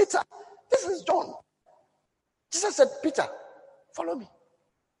 This is Peter. This is John. Jesus said, Peter, follow me.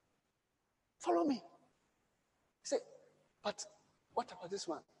 Follow me. He said, but what about this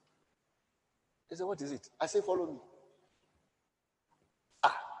one? He said, what is it? I say, follow me.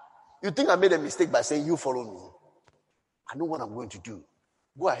 You think I made a mistake by saying you follow me? I know what I'm going to do.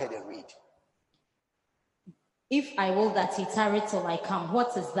 Go ahead and read. If I will that he tarry till I come,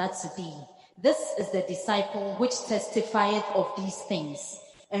 what is that to thee? This is the disciple which testifieth of these things,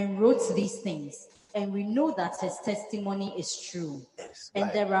 and wrote these things, and we know that his testimony is true. Yes, and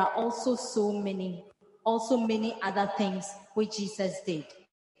right. There are also many other things which Jesus did,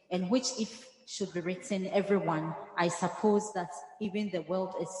 and which if should be written, everyone, I suppose that even the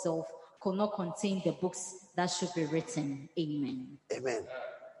world itself could not contain the books that should be written. Amen. Amen.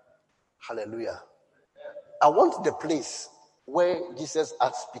 Hallelujah. I want the place where Jesus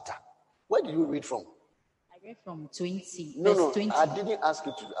asked Peter. Where did you read from? I read from 20. No, 20. I didn't ask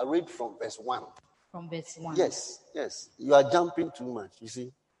you to. I read from verse 1. From verse 1. Yes. You are jumping too much, you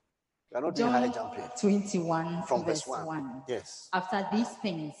see. You are not doing high jumping. 21 From verse verse 1. Yes. After these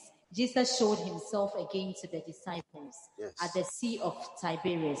things, Jesus showed himself again to the disciples at the Sea of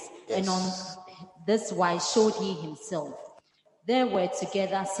Tiberias, and on this wise showed he himself. There were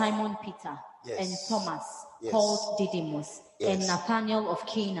together Simon Peter and Thomas, called Didymus, and Nathanael of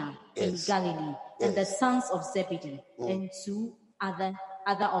Cana in Galilee, and the sons of Zebedee, and two other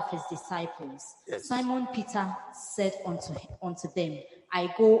of his disciples. Simon Peter said unto them,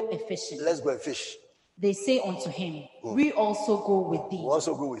 I go a fishing. Let's go and fish. They say unto him, we also go with thee. We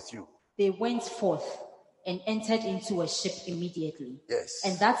also go with you. They went forth and entered into a ship immediately. Yes.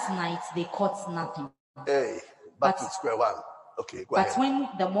 And that night they caught nothing. Hey, back to square one. Okay, go ahead. But when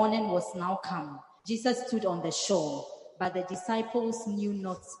the morning was now come, Jesus stood on the shore, but the disciples knew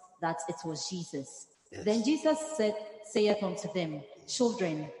not that it was Jesus. Yes. Then Jesus saith unto them,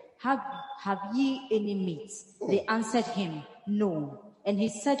 Children, have ye any meat? They answered him, No. And he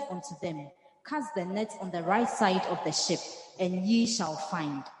said unto them, Cast the net on the right side of the ship, and ye shall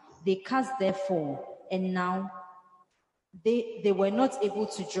find. They cast therefore, and now they were not able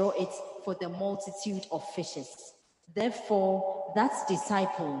to draw it for the multitude of fishes. Therefore that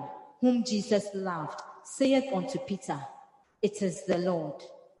disciple whom Jesus loved saith unto Peter, It is the Lord.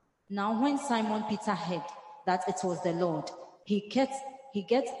 Now when Simon Peter heard that it was the Lord, he get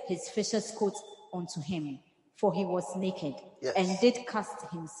his fisher's coat unto him, for he was naked, and did cast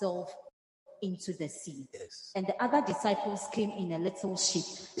himself into the sea. Yes. And the other disciples came in a little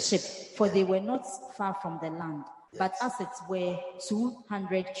ship, for they were not far from the land, but as it were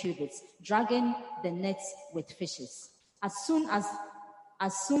 200 cubits, dragging the nets with fishes. As soon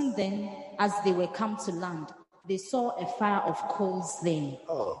then as they were come to land, they saw a fire of coals there,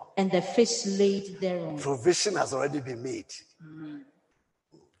 and the fish laid thereon. Provision has already been made.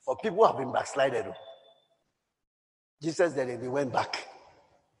 For people who have been backslided. Jesus then they went back.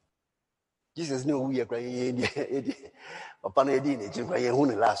 Jesus knew we are crying. Upon a dinner,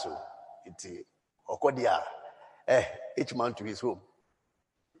 each man to his home.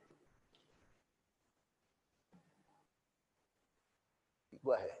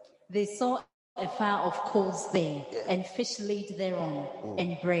 Go ahead. They saw a fire of coals there, and fish laid thereon,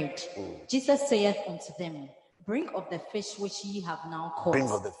 and bread. Jesus saith unto them, Bring of the fish which ye have now caught. Bring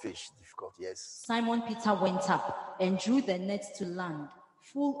of the fish, difficult, yes. Simon Peter went up and drew the net to land,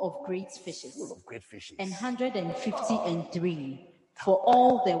 full of great fishes. 153. For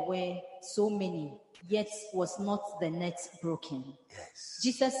all there were so many, yet was not the net broken. Yes.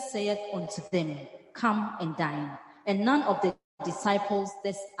 Jesus saith unto them, Come and dine. And none of the disciples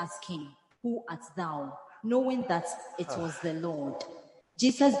thus asked him, Who art thou? Knowing that it was the Lord.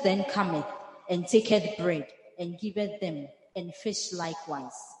 Jesus then cometh and taketh bread and giveth them, and fish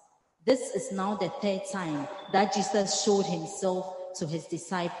likewise. This is now the third time that Jesus showed himself to his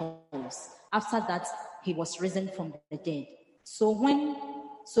disciples, after that he was risen from the dead. So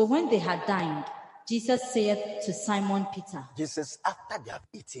when they had dined, Jesus saith to Simon Peter. Jesus, after they have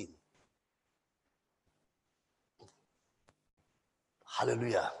eaten.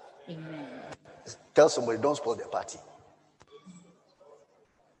 Hallelujah. Amen. Tell somebody, don't spoil the party.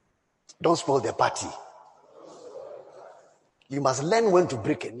 Don't spoil the party. You must learn when to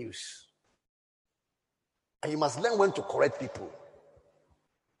break a news. And you must learn when to correct people.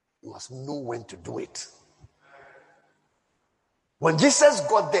 You must know when to do it. When Jesus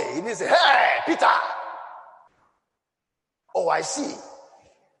got there, he said, Hey, Peter. Oh, I see.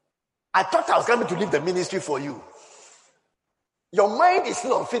 I thought I was coming to leave the ministry for you. Your mind is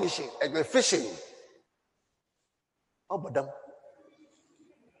still on finishing and you're fishing. Oh, madam.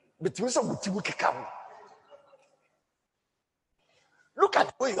 But you also come. Look at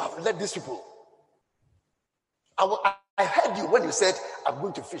the way you have led these people. I heard you when you said, I'm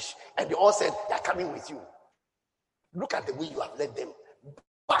going to fish. And they all said, they're coming with you. Look at the way you have led them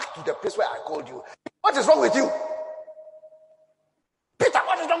back to the place where I called you. What is wrong with you? Peter,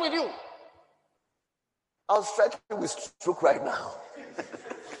 what is wrong with you? I was striking with stroke right now.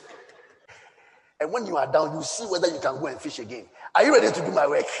 And when you are down, you see whether you can go and fish again. Are you ready to do my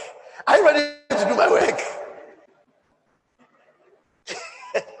work? Are you ready to do my work?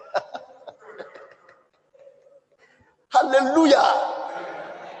 Hallelujah.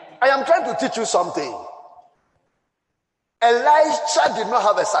 I am trying to teach you something. Elijah did not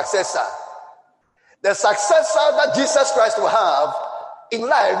have a successor. The successor that Jesus Christ will have in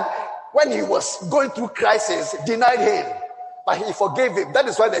life, when he was going through crisis, denied him. But he forgave him. That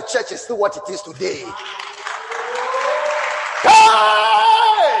is why the church is still what it is today.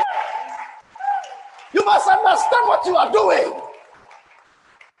 Hey! You must understand what you are doing.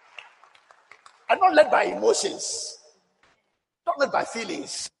 And not led by emotions. Not led by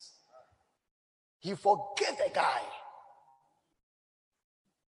feelings. He forgave the guy.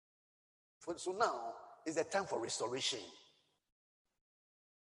 So now is the time for restoration.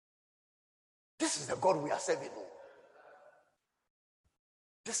 This is the God we are serving.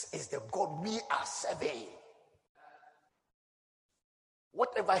 This is the God we are serving.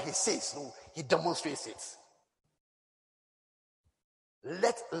 Whatever he says, he demonstrates it.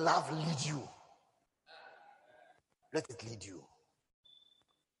 Let love lead you. Let it lead you.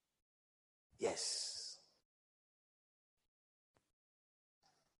 Yes.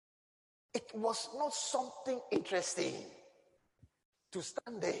 It was not something interesting to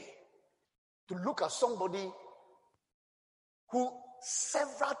stand there, to look at somebody who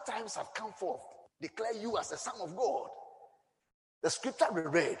several times have come forth, declare you as the Son of God. The scripture we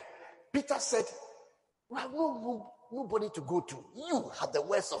read, Peter said, we have nobody to go to. You have the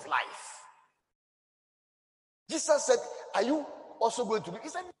words of life. Jesus said, are you also going to leave? He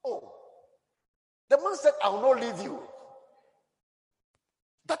said, no. The man said, I will not leave you.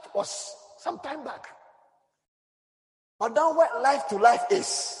 That was some time back. But now what life to life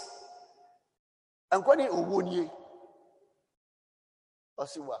is. And when you or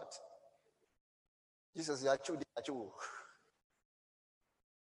see what? Jesus said,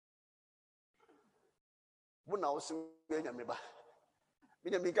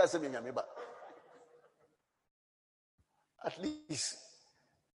 at least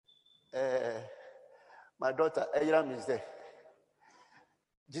my daughter Ayram is there.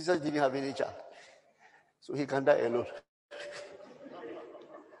 Jesus didn't have any child, so he can die alone.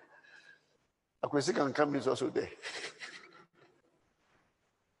 Akwesi can come, is also there.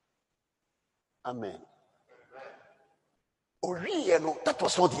 Amen. That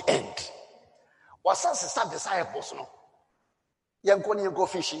was not the end. Was some disciples, no? Young go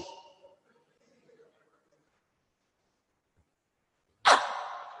fishing.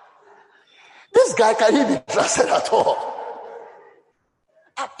 This guy, can he be trusted at all?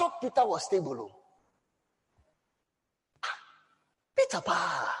 I thought Peter was stable. Peter,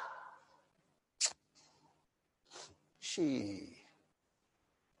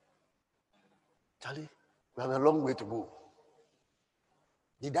 Charlie, we have a long way to go.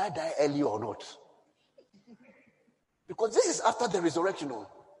 Did I die early or not? Because this is after the resurrection.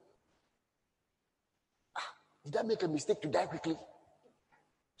 Did I make a mistake to die quickly?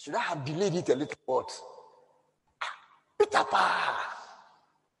 Should I have delayed it a little bit? Peter,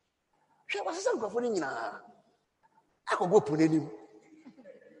 was some performing. I could go put him.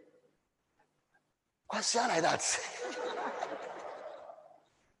 What's like that?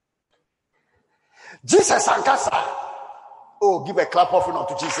 Jesus and Kasa. Oh, give a clap offering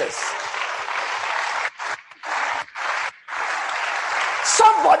unto Jesus.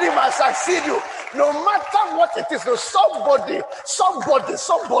 Somebody must succeed you. No matter what it is, no, somebody.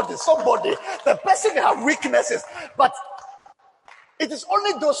 The person can have weaknesses, but it is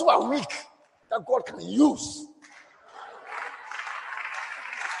only those who are weak that God can use.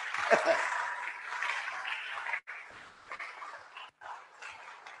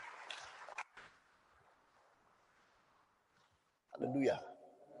 Hallelujah.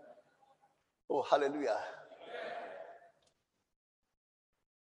 Oh, hallelujah.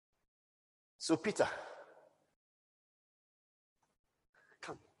 So Peter,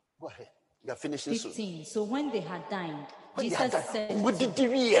 come, go ahead. You are finishing 15. So when they had dined, soon. Jesus said,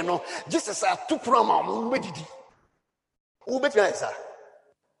 Jesus said, Atubra,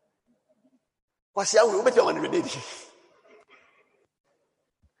 what's your way?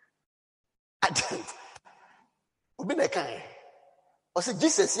 I didn't. Ubi na kind. I said,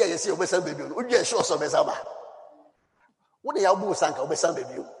 Jesus here, you see, Obesan baby. Would you show some Besama? What do you have Sanka Obesan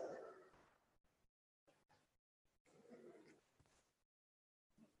baby?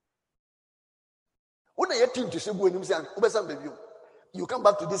 What are your team to say when you say Obesan baby? You come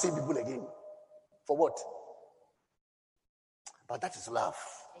back to this same people again. For what? But that is love.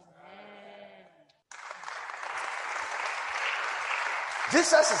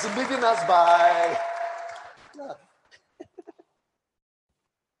 Jesus is leading us by love.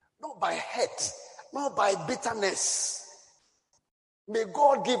 Not by hate, not by bitterness. May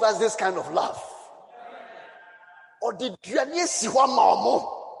God give us this kind of love. Or did you see one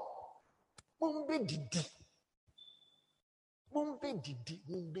more? Mumbe didi.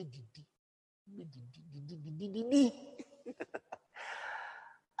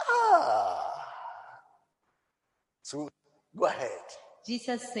 So go ahead.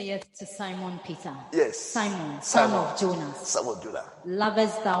 Jesus saith to Simon Peter, Yes. Simon, son of Jonas, Son of Judah.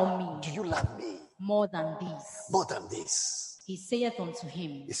 lovest thou me Do you love me more than these? more than this? He saith unto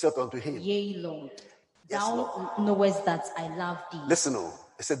him, He said unto him, Yea, Lord, Yes, thou Lord. knowest that I love thee. Listen, oh,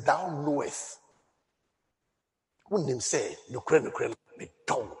 he said, Thou knowest. Wouldn't him say, me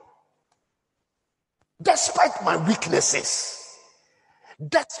don't. Despite my weaknesses,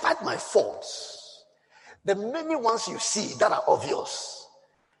 despite my faults, the many ones you see that are obvious,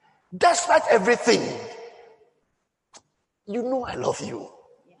 despite everything, you know I love you.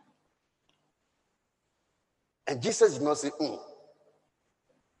 Yeah. And Jesus did not say,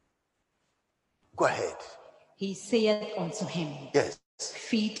 Go ahead. He saith unto him, Yes.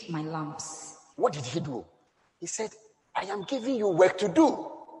 Feed my lambs. What did he do? He said, I am giving you work to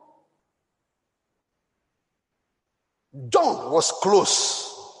do. John was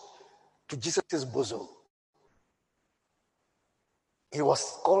close to Jesus' bosom. He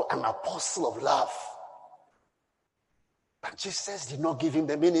was called an apostle of love. But Jesus did not give him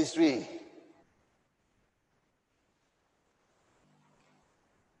the ministry.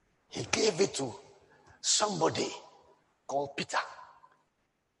 He gave it to somebody called Peter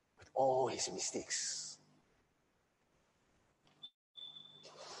with all his mistakes.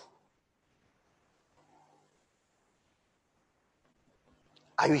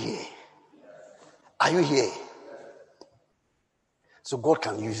 Are you here? Are you here? So God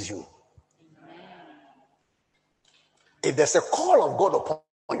can use you. If there's a call of God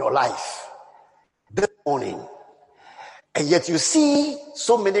upon your life this morning, and yet you see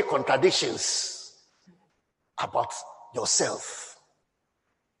so many contradictions about yourself,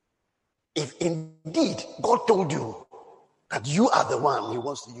 if indeed God told you that you are the one he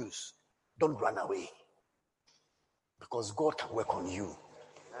wants to use, don't run away. Because God can work on you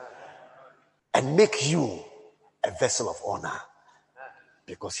and make you a vessel of honor.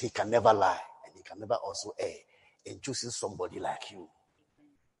 Because he can never lie and he can never also err in choosing somebody like you.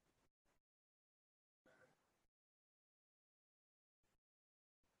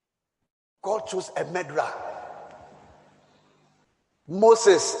 God chose a murderer.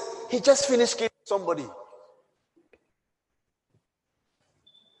 Moses, he just finished killing somebody.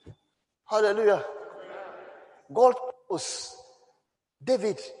 Hallelujah. God chose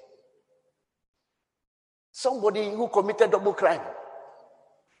David, somebody who committed double crime,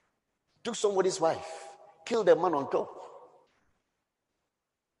 took somebody's wife, killed a man on top.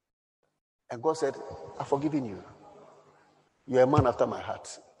 And God said, I've forgiven you. You're a man after my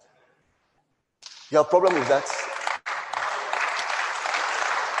heart. You have a problem with that?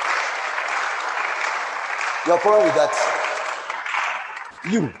 You have a problem with that?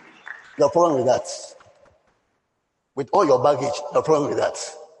 You. Your problem with that. With all your baggage, your problem with that.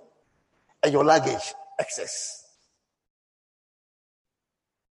 And your luggage, excess.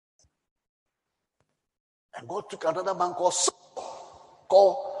 And God took another man called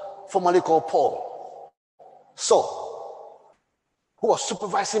Saul, formerly called Paul. Saul, who was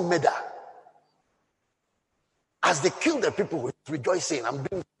supervising murder. As they killed the people with rejoicing and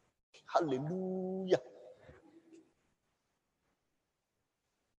being, hallelujah.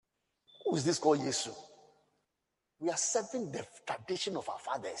 Who is this called Jesus? We are serving the tradition of our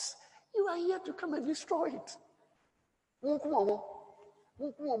fathers. You are here to come and destroy it.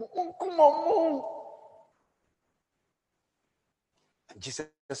 And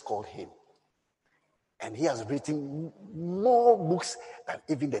Jesus called him. And he has written more books than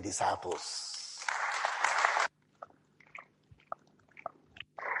even the disciples.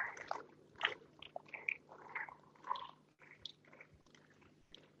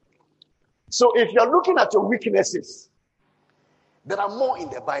 So if you're looking at your weaknesses, there are more in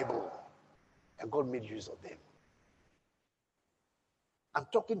the Bible, and God made use of them. I'm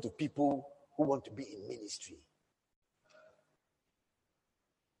talking to people who want to be in ministry.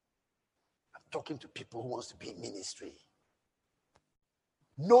 I'm talking to people who want to be in ministry.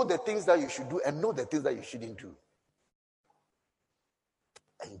 Know the things that you should do and know the things that you shouldn't do.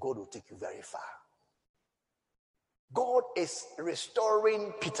 And God will take you very far. God is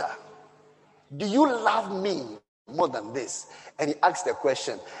restoring Peter. Do you love me more than this? And he asked the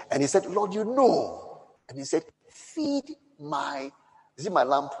question. And he said, Lord, you know. And he said, feed my, is it my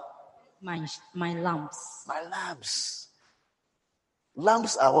lamp? My lambs. My lambs.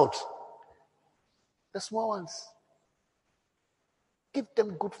 Lambs are what? The small ones. Give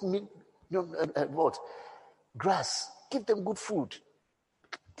them good meat. What? Grass. Give them good food.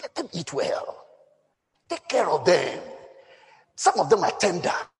 Let them eat well. Take care of them. Some of them are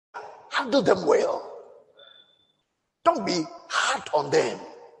tender. Handle them well. Don't be hard on them.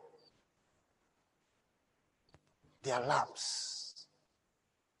 They are lambs.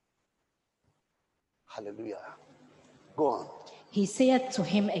 Hallelujah. Go on. He said to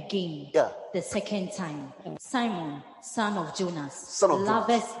him again, the second time, Simon, son of Jonas,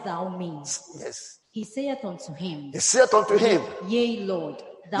 lovest thou me? Yes. He said unto him, Yea, Lord,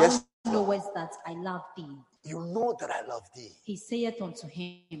 thou knowest that I love thee. You know that I love thee. He saith unto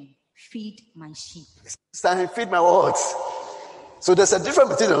him, feed my sheep. Feed my what? So there's a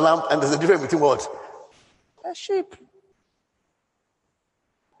difference between a lamb and there's a difference between what? A sheep.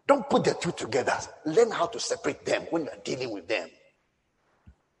 Don't put the two together. Learn how to separate them when you're dealing with them.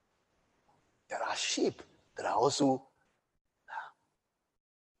 There are sheep that are also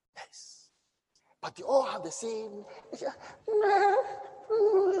yes. But they all have the same.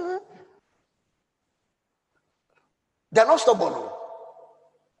 They're not stubborn.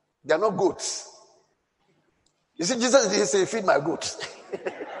 They're not goats. You see, Jesus didn't say, feed my goats.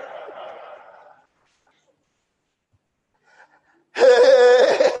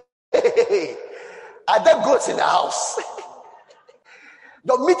 Hey, are there goats in the house?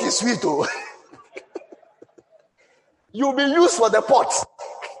 The meat is sweet, oh. You'll be used for the pot.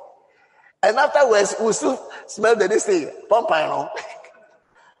 And afterwards, we'll still smell the next thing. Pampano.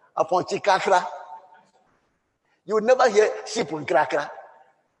 Upon chikakra. You would never hear sheep with cracker.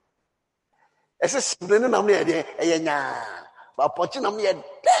 Don't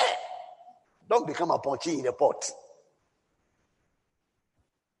become a ponchi in the pot.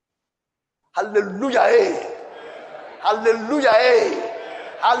 Hallelujah. Eh? Hallelujah. Eh?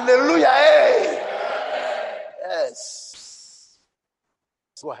 Hallelujah. Eh? Yes.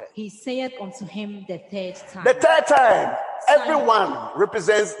 Go ahead. He saith unto him the third time. The third time. Everyone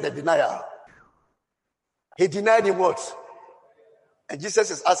represents the denial. He denied him what? And Jesus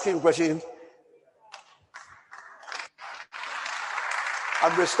is asking a question.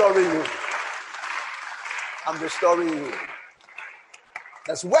 I'm restoring you. I'm restoring you.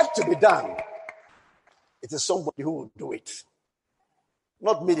 There's work to be done. It is somebody who will do it.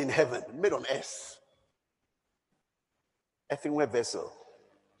 Not made in heaven, made on earth. Earthenware vessel.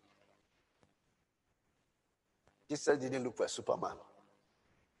 Jesus didn't look for a Superman.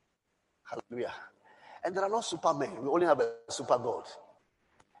 Hallelujah. And there are no supermen. We only have a super God.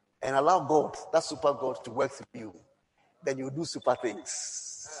 And allow God, that super God, to work through you. Then you do super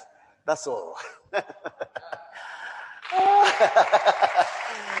things. That's all.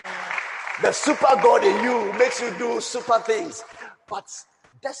 The super God in you makes you do super things. But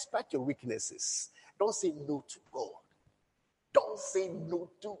despite your weaknesses, don't say no to God. Don't say no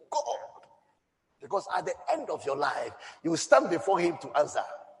to God. Because at the end of your life, you will stand before him to answer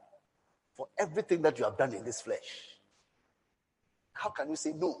for everything that you have done in this flesh. How can you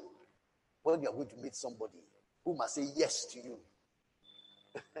say no? when you are going to meet somebody who must say yes to you.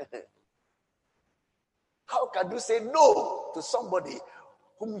 How can you say no to somebody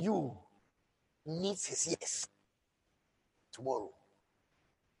whom you needs his yes tomorrow?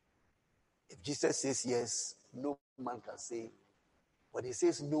 If Jesus says yes, no man can say. When he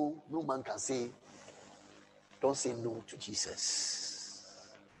says no, no man can say. Don't say no to Jesus.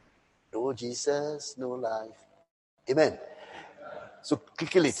 No Jesus, no life. Amen. So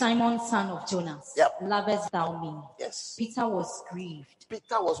quickly. Simon, son of Jonas, lovest thou me? Yes. Peter was grieved.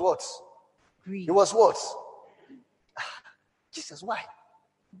 Peter was what? Grieved. He was what? Jesus, why?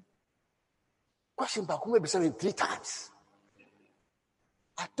 Question back, maybe 3 times.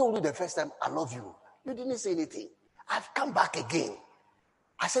 I told you the first time, I love you. You didn't say anything. I've come back again.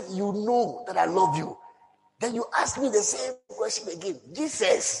 I said, you know that I love you. Then you ask me the same question again.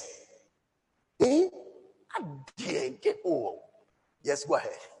 Jesus. Yes, go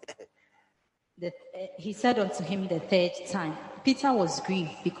ahead. He said unto him the third time. Peter was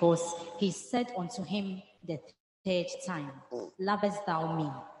grieved because he said unto him the third time, lovest thou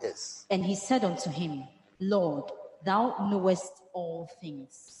me? Yes. And he said unto him, Lord, thou knowest all things.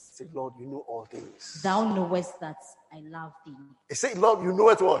 Say, Lord, you know all things. Thou knowest that I love thee. He said, Lord, you know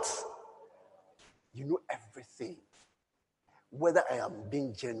it what? You know everything. Whether I am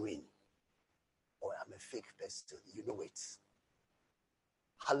being genuine or I'm a fake person, you know it.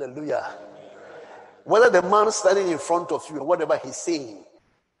 Hallelujah. Whether the man standing in front of you or whatever he's saying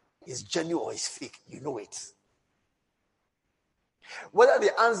is genuine or is fake, you know it. Whether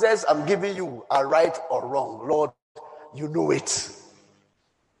the answers I'm giving you are right or wrong, Lord, you know it.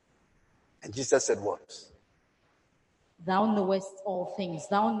 And Jesus said what? Thou knowest all things.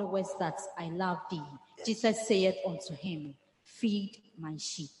 Thou knowest that I love thee. Yes. Jesus saith unto him, feed my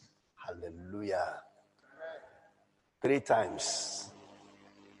sheep. Hallelujah. 3 times.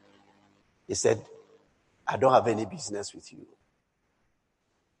 He said, I don't have any business with you.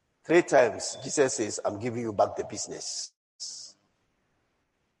 3 times, Jesus says, I'm giving you back the business.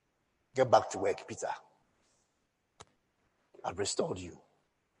 Get back to work, Peter. I've restored you.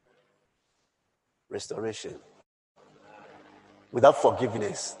 Restoration. Without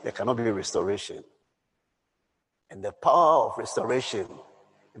forgiveness, there cannot be restoration. And the power of restoration,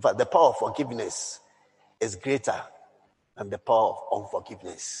 in fact, the power of forgiveness is greater than the power of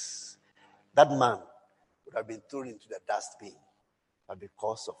unforgiveness. That man would have been thrown into the dustbin, but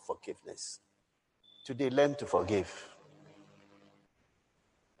because of forgiveness. Today, learn to forgive.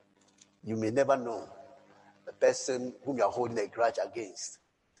 You may never know the person whom you are holding a grudge against,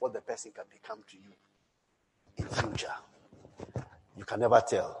 what the person can become to you in future. You can never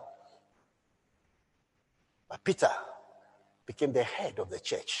tell. But Peter became the head of the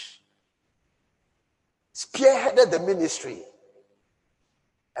church, spearheaded the ministry,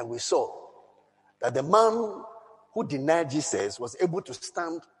 and we saw that the man who denied Jesus was able to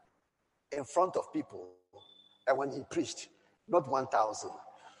stand in front of people, and when he preached, not 1,000,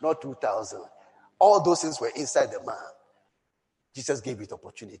 not 2,000, all those things were inside the man. Jesus gave it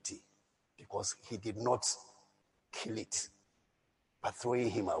opportunity because he did not kill it by throwing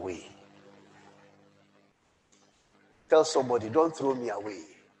him away. Tell somebody, don't throw me away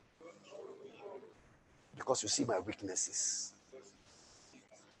because you see my weaknesses.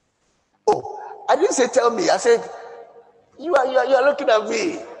 Oh, I didn't say tell me. I said, you are looking at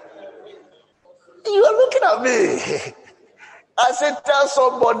me. You are looking at me. I said, tell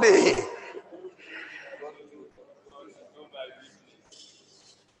somebody.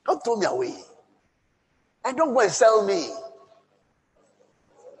 Don't throw me away. And don't go and sell me.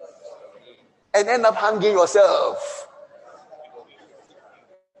 And end up hanging yourself.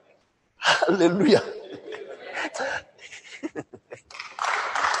 Hallelujah.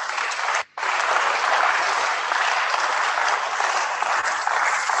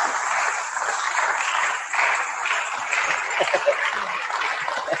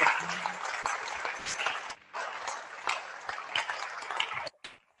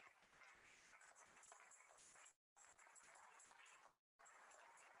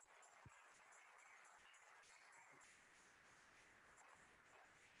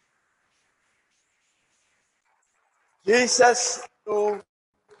 Jesus knew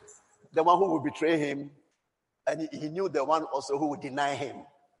the one who would betray him, and he knew the one also who would deny him.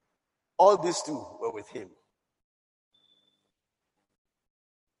 All these two were with him.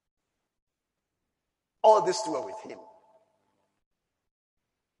 All these two were with him.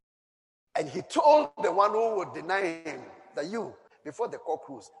 And he told the one who would deny him that you, before the cock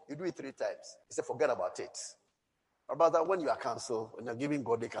crows, you do it 3 times. He said, forget about it. About that, when you are counsel, when you're giving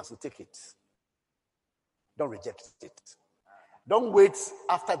godly counsel, take it. Don't reject it. Don't wait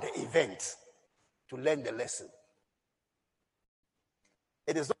after the event to learn the lesson.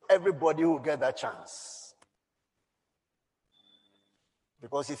 It is not everybody who will get that chance.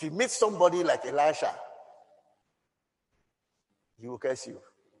 Because if you meet somebody like Elisha, he will curse you.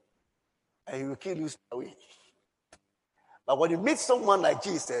 And he will kill you away. But when you meet someone like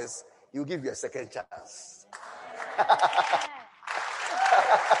Jesus, he will give you a second chance.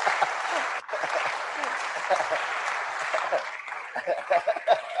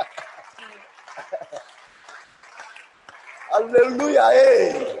 Hallelujah.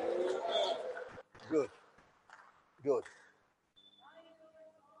 Hey. Good. Good.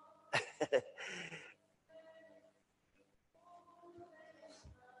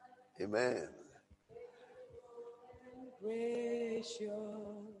 Amen.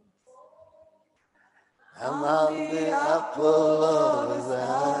 I'm on the apple of his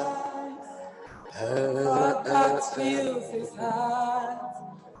eye. God that fills his heart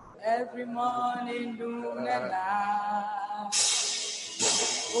every morning, noon and night.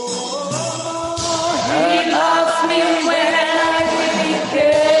 Oh, he loves me when I think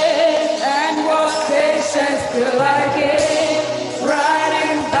it, and was patient till I came,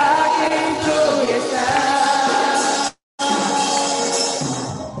 riding back into his hand.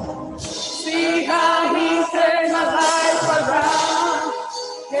 See how he turned my life around,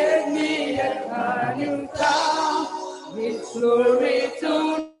 gave me a new town, with glory to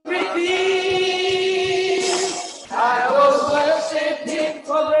redeem. I will worship him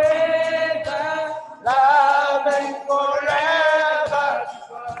forever, loving forever.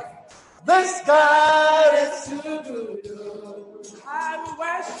 This God is To do. I will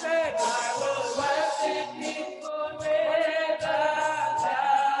worship him forever,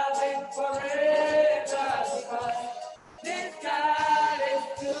 loving forever. Because this God is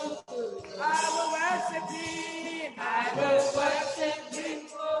too good. I will worship him. I will worship him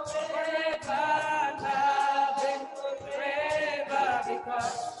forever, loving forever.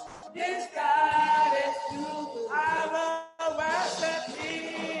 Because this God is too good. I will worship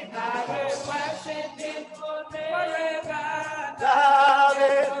him. I will worship him forever,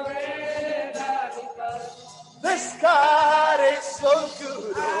 loving forever. Because this God is so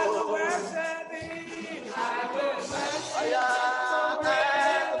good. I will worship him. I will worship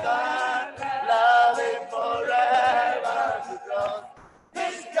Loving forever because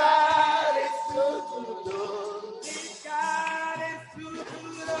this God is so good. This God is too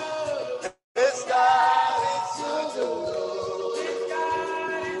good. This God is so good. This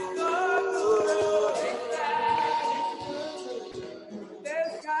God is so good.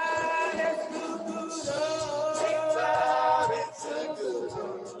 This God is too good. This God is so good.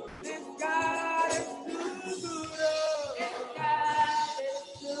 This God is too good.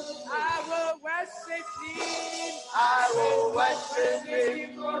 I will worship him. I will worship him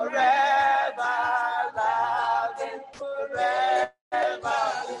forever, loving forever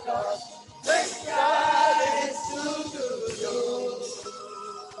because this God is too good.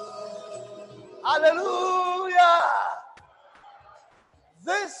 Hallelujah!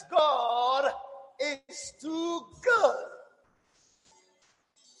 This God is too good.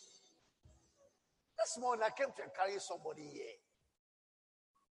 This morning I came to encourage somebody here.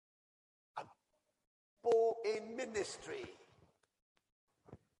 In ministry.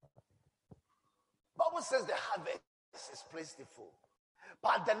 Bible says the harvest is plentiful,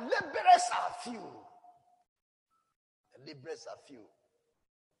 but the laborers are few. The laborers are few.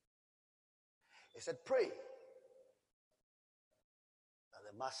 He said, pray that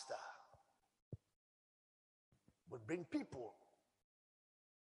the master would bring people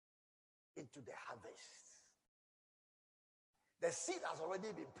into the harvest. The seed has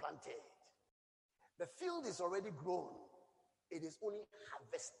already been planted. The field is already grown. It is only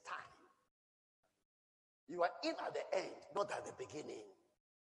harvest time. You are in at the end, not at the beginning.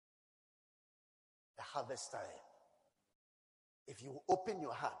 The harvest time. If you open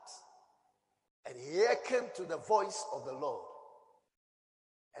your heart and hearken to the voice of the Lord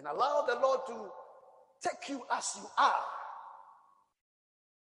and allow the Lord to take you as you are,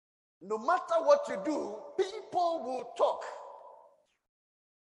 no matter what you do, people will talk.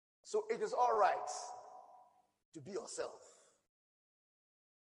 So it is all right to be yourself.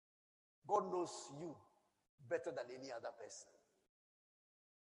 God knows you better than any other person.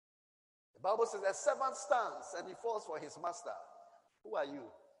 The Bible says a servant stands and he falls for his master. Who are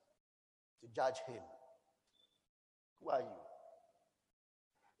you to judge him? Who are you?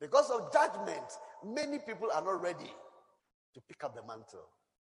 Because of judgment, many people are not ready to pick up the mantle.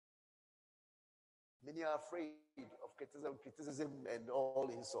 Many are afraid of criticism and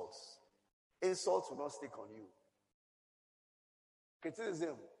all insults. Insults will not stick on you.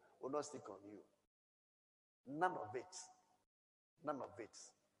 Criticism will not stick on you. None of it. None of it.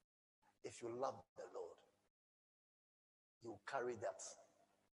 If you love the Lord, you carry that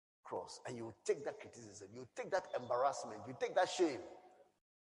cross and you take that criticism, you take that embarrassment, you take that shame,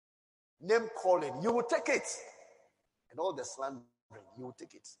 name calling, you will take it. And all the slandering, you will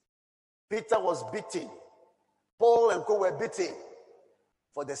take it. Peter was beaten. Paul and co were beaten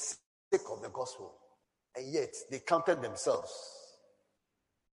for the sake of the gospel. And yet they counted themselves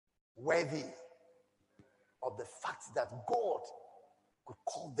worthy of the fact that God could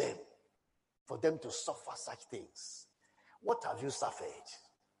call them for them to suffer such things. What have you suffered?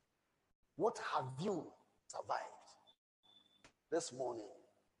 What have you survived? This morning,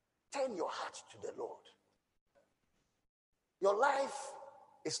 turn your heart to the Lord. Your life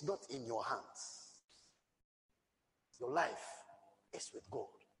is not in your hands. Your life is with God.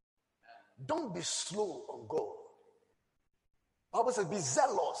 Don't be slow on God. The Bible says, be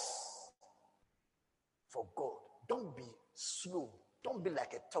zealous for God. Don't be slow. Don't be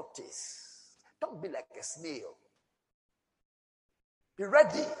like a tortoise. Don't be like a snail. Be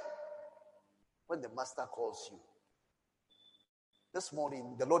ready when the master calls you. This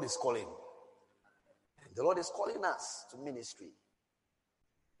morning, the Lord is calling. The Lord is calling us to ministry.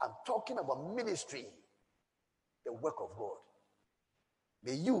 I'm talking about ministry, the work of God.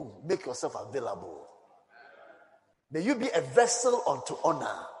 May you make yourself available. May you be a vessel unto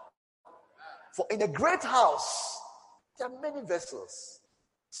honor. For in a great house, there are many vessels.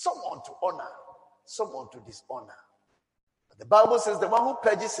 Some unto honor, some unto dishonor. But the Bible says the one who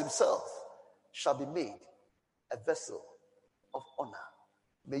purges himself shall be made a vessel of honor.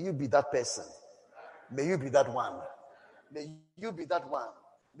 May you be that person. May you be that one. May you be that one.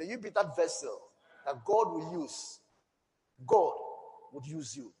 May you be that vessel that God will use. God would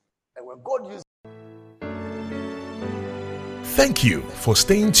use you. And when God uses Thank you for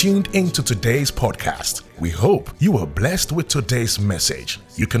staying tuned into today's podcast. We hope you were blessed with today's message.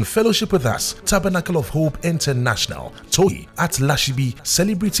 You can fellowship with us, Tabernacle of Hope International, Toyi at Lashibi,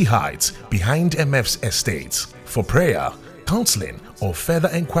 Celebrity Heights, behind MF's estate. For prayer, counseling, or further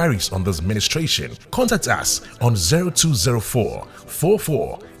inquiries on this ministration, contact us on 0204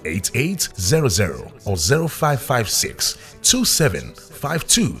 44 8800 or 0556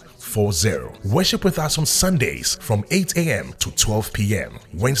 275240. Worship with us on Sundays from 8 a.m. to 12 p.m.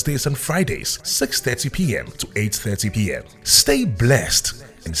 Wednesdays and Fridays, 6:30 p.m. to 8:30 p.m. Stay blessed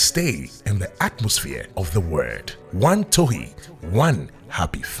and stay in the atmosphere of the word. One Tohi, one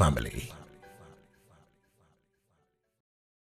happy family.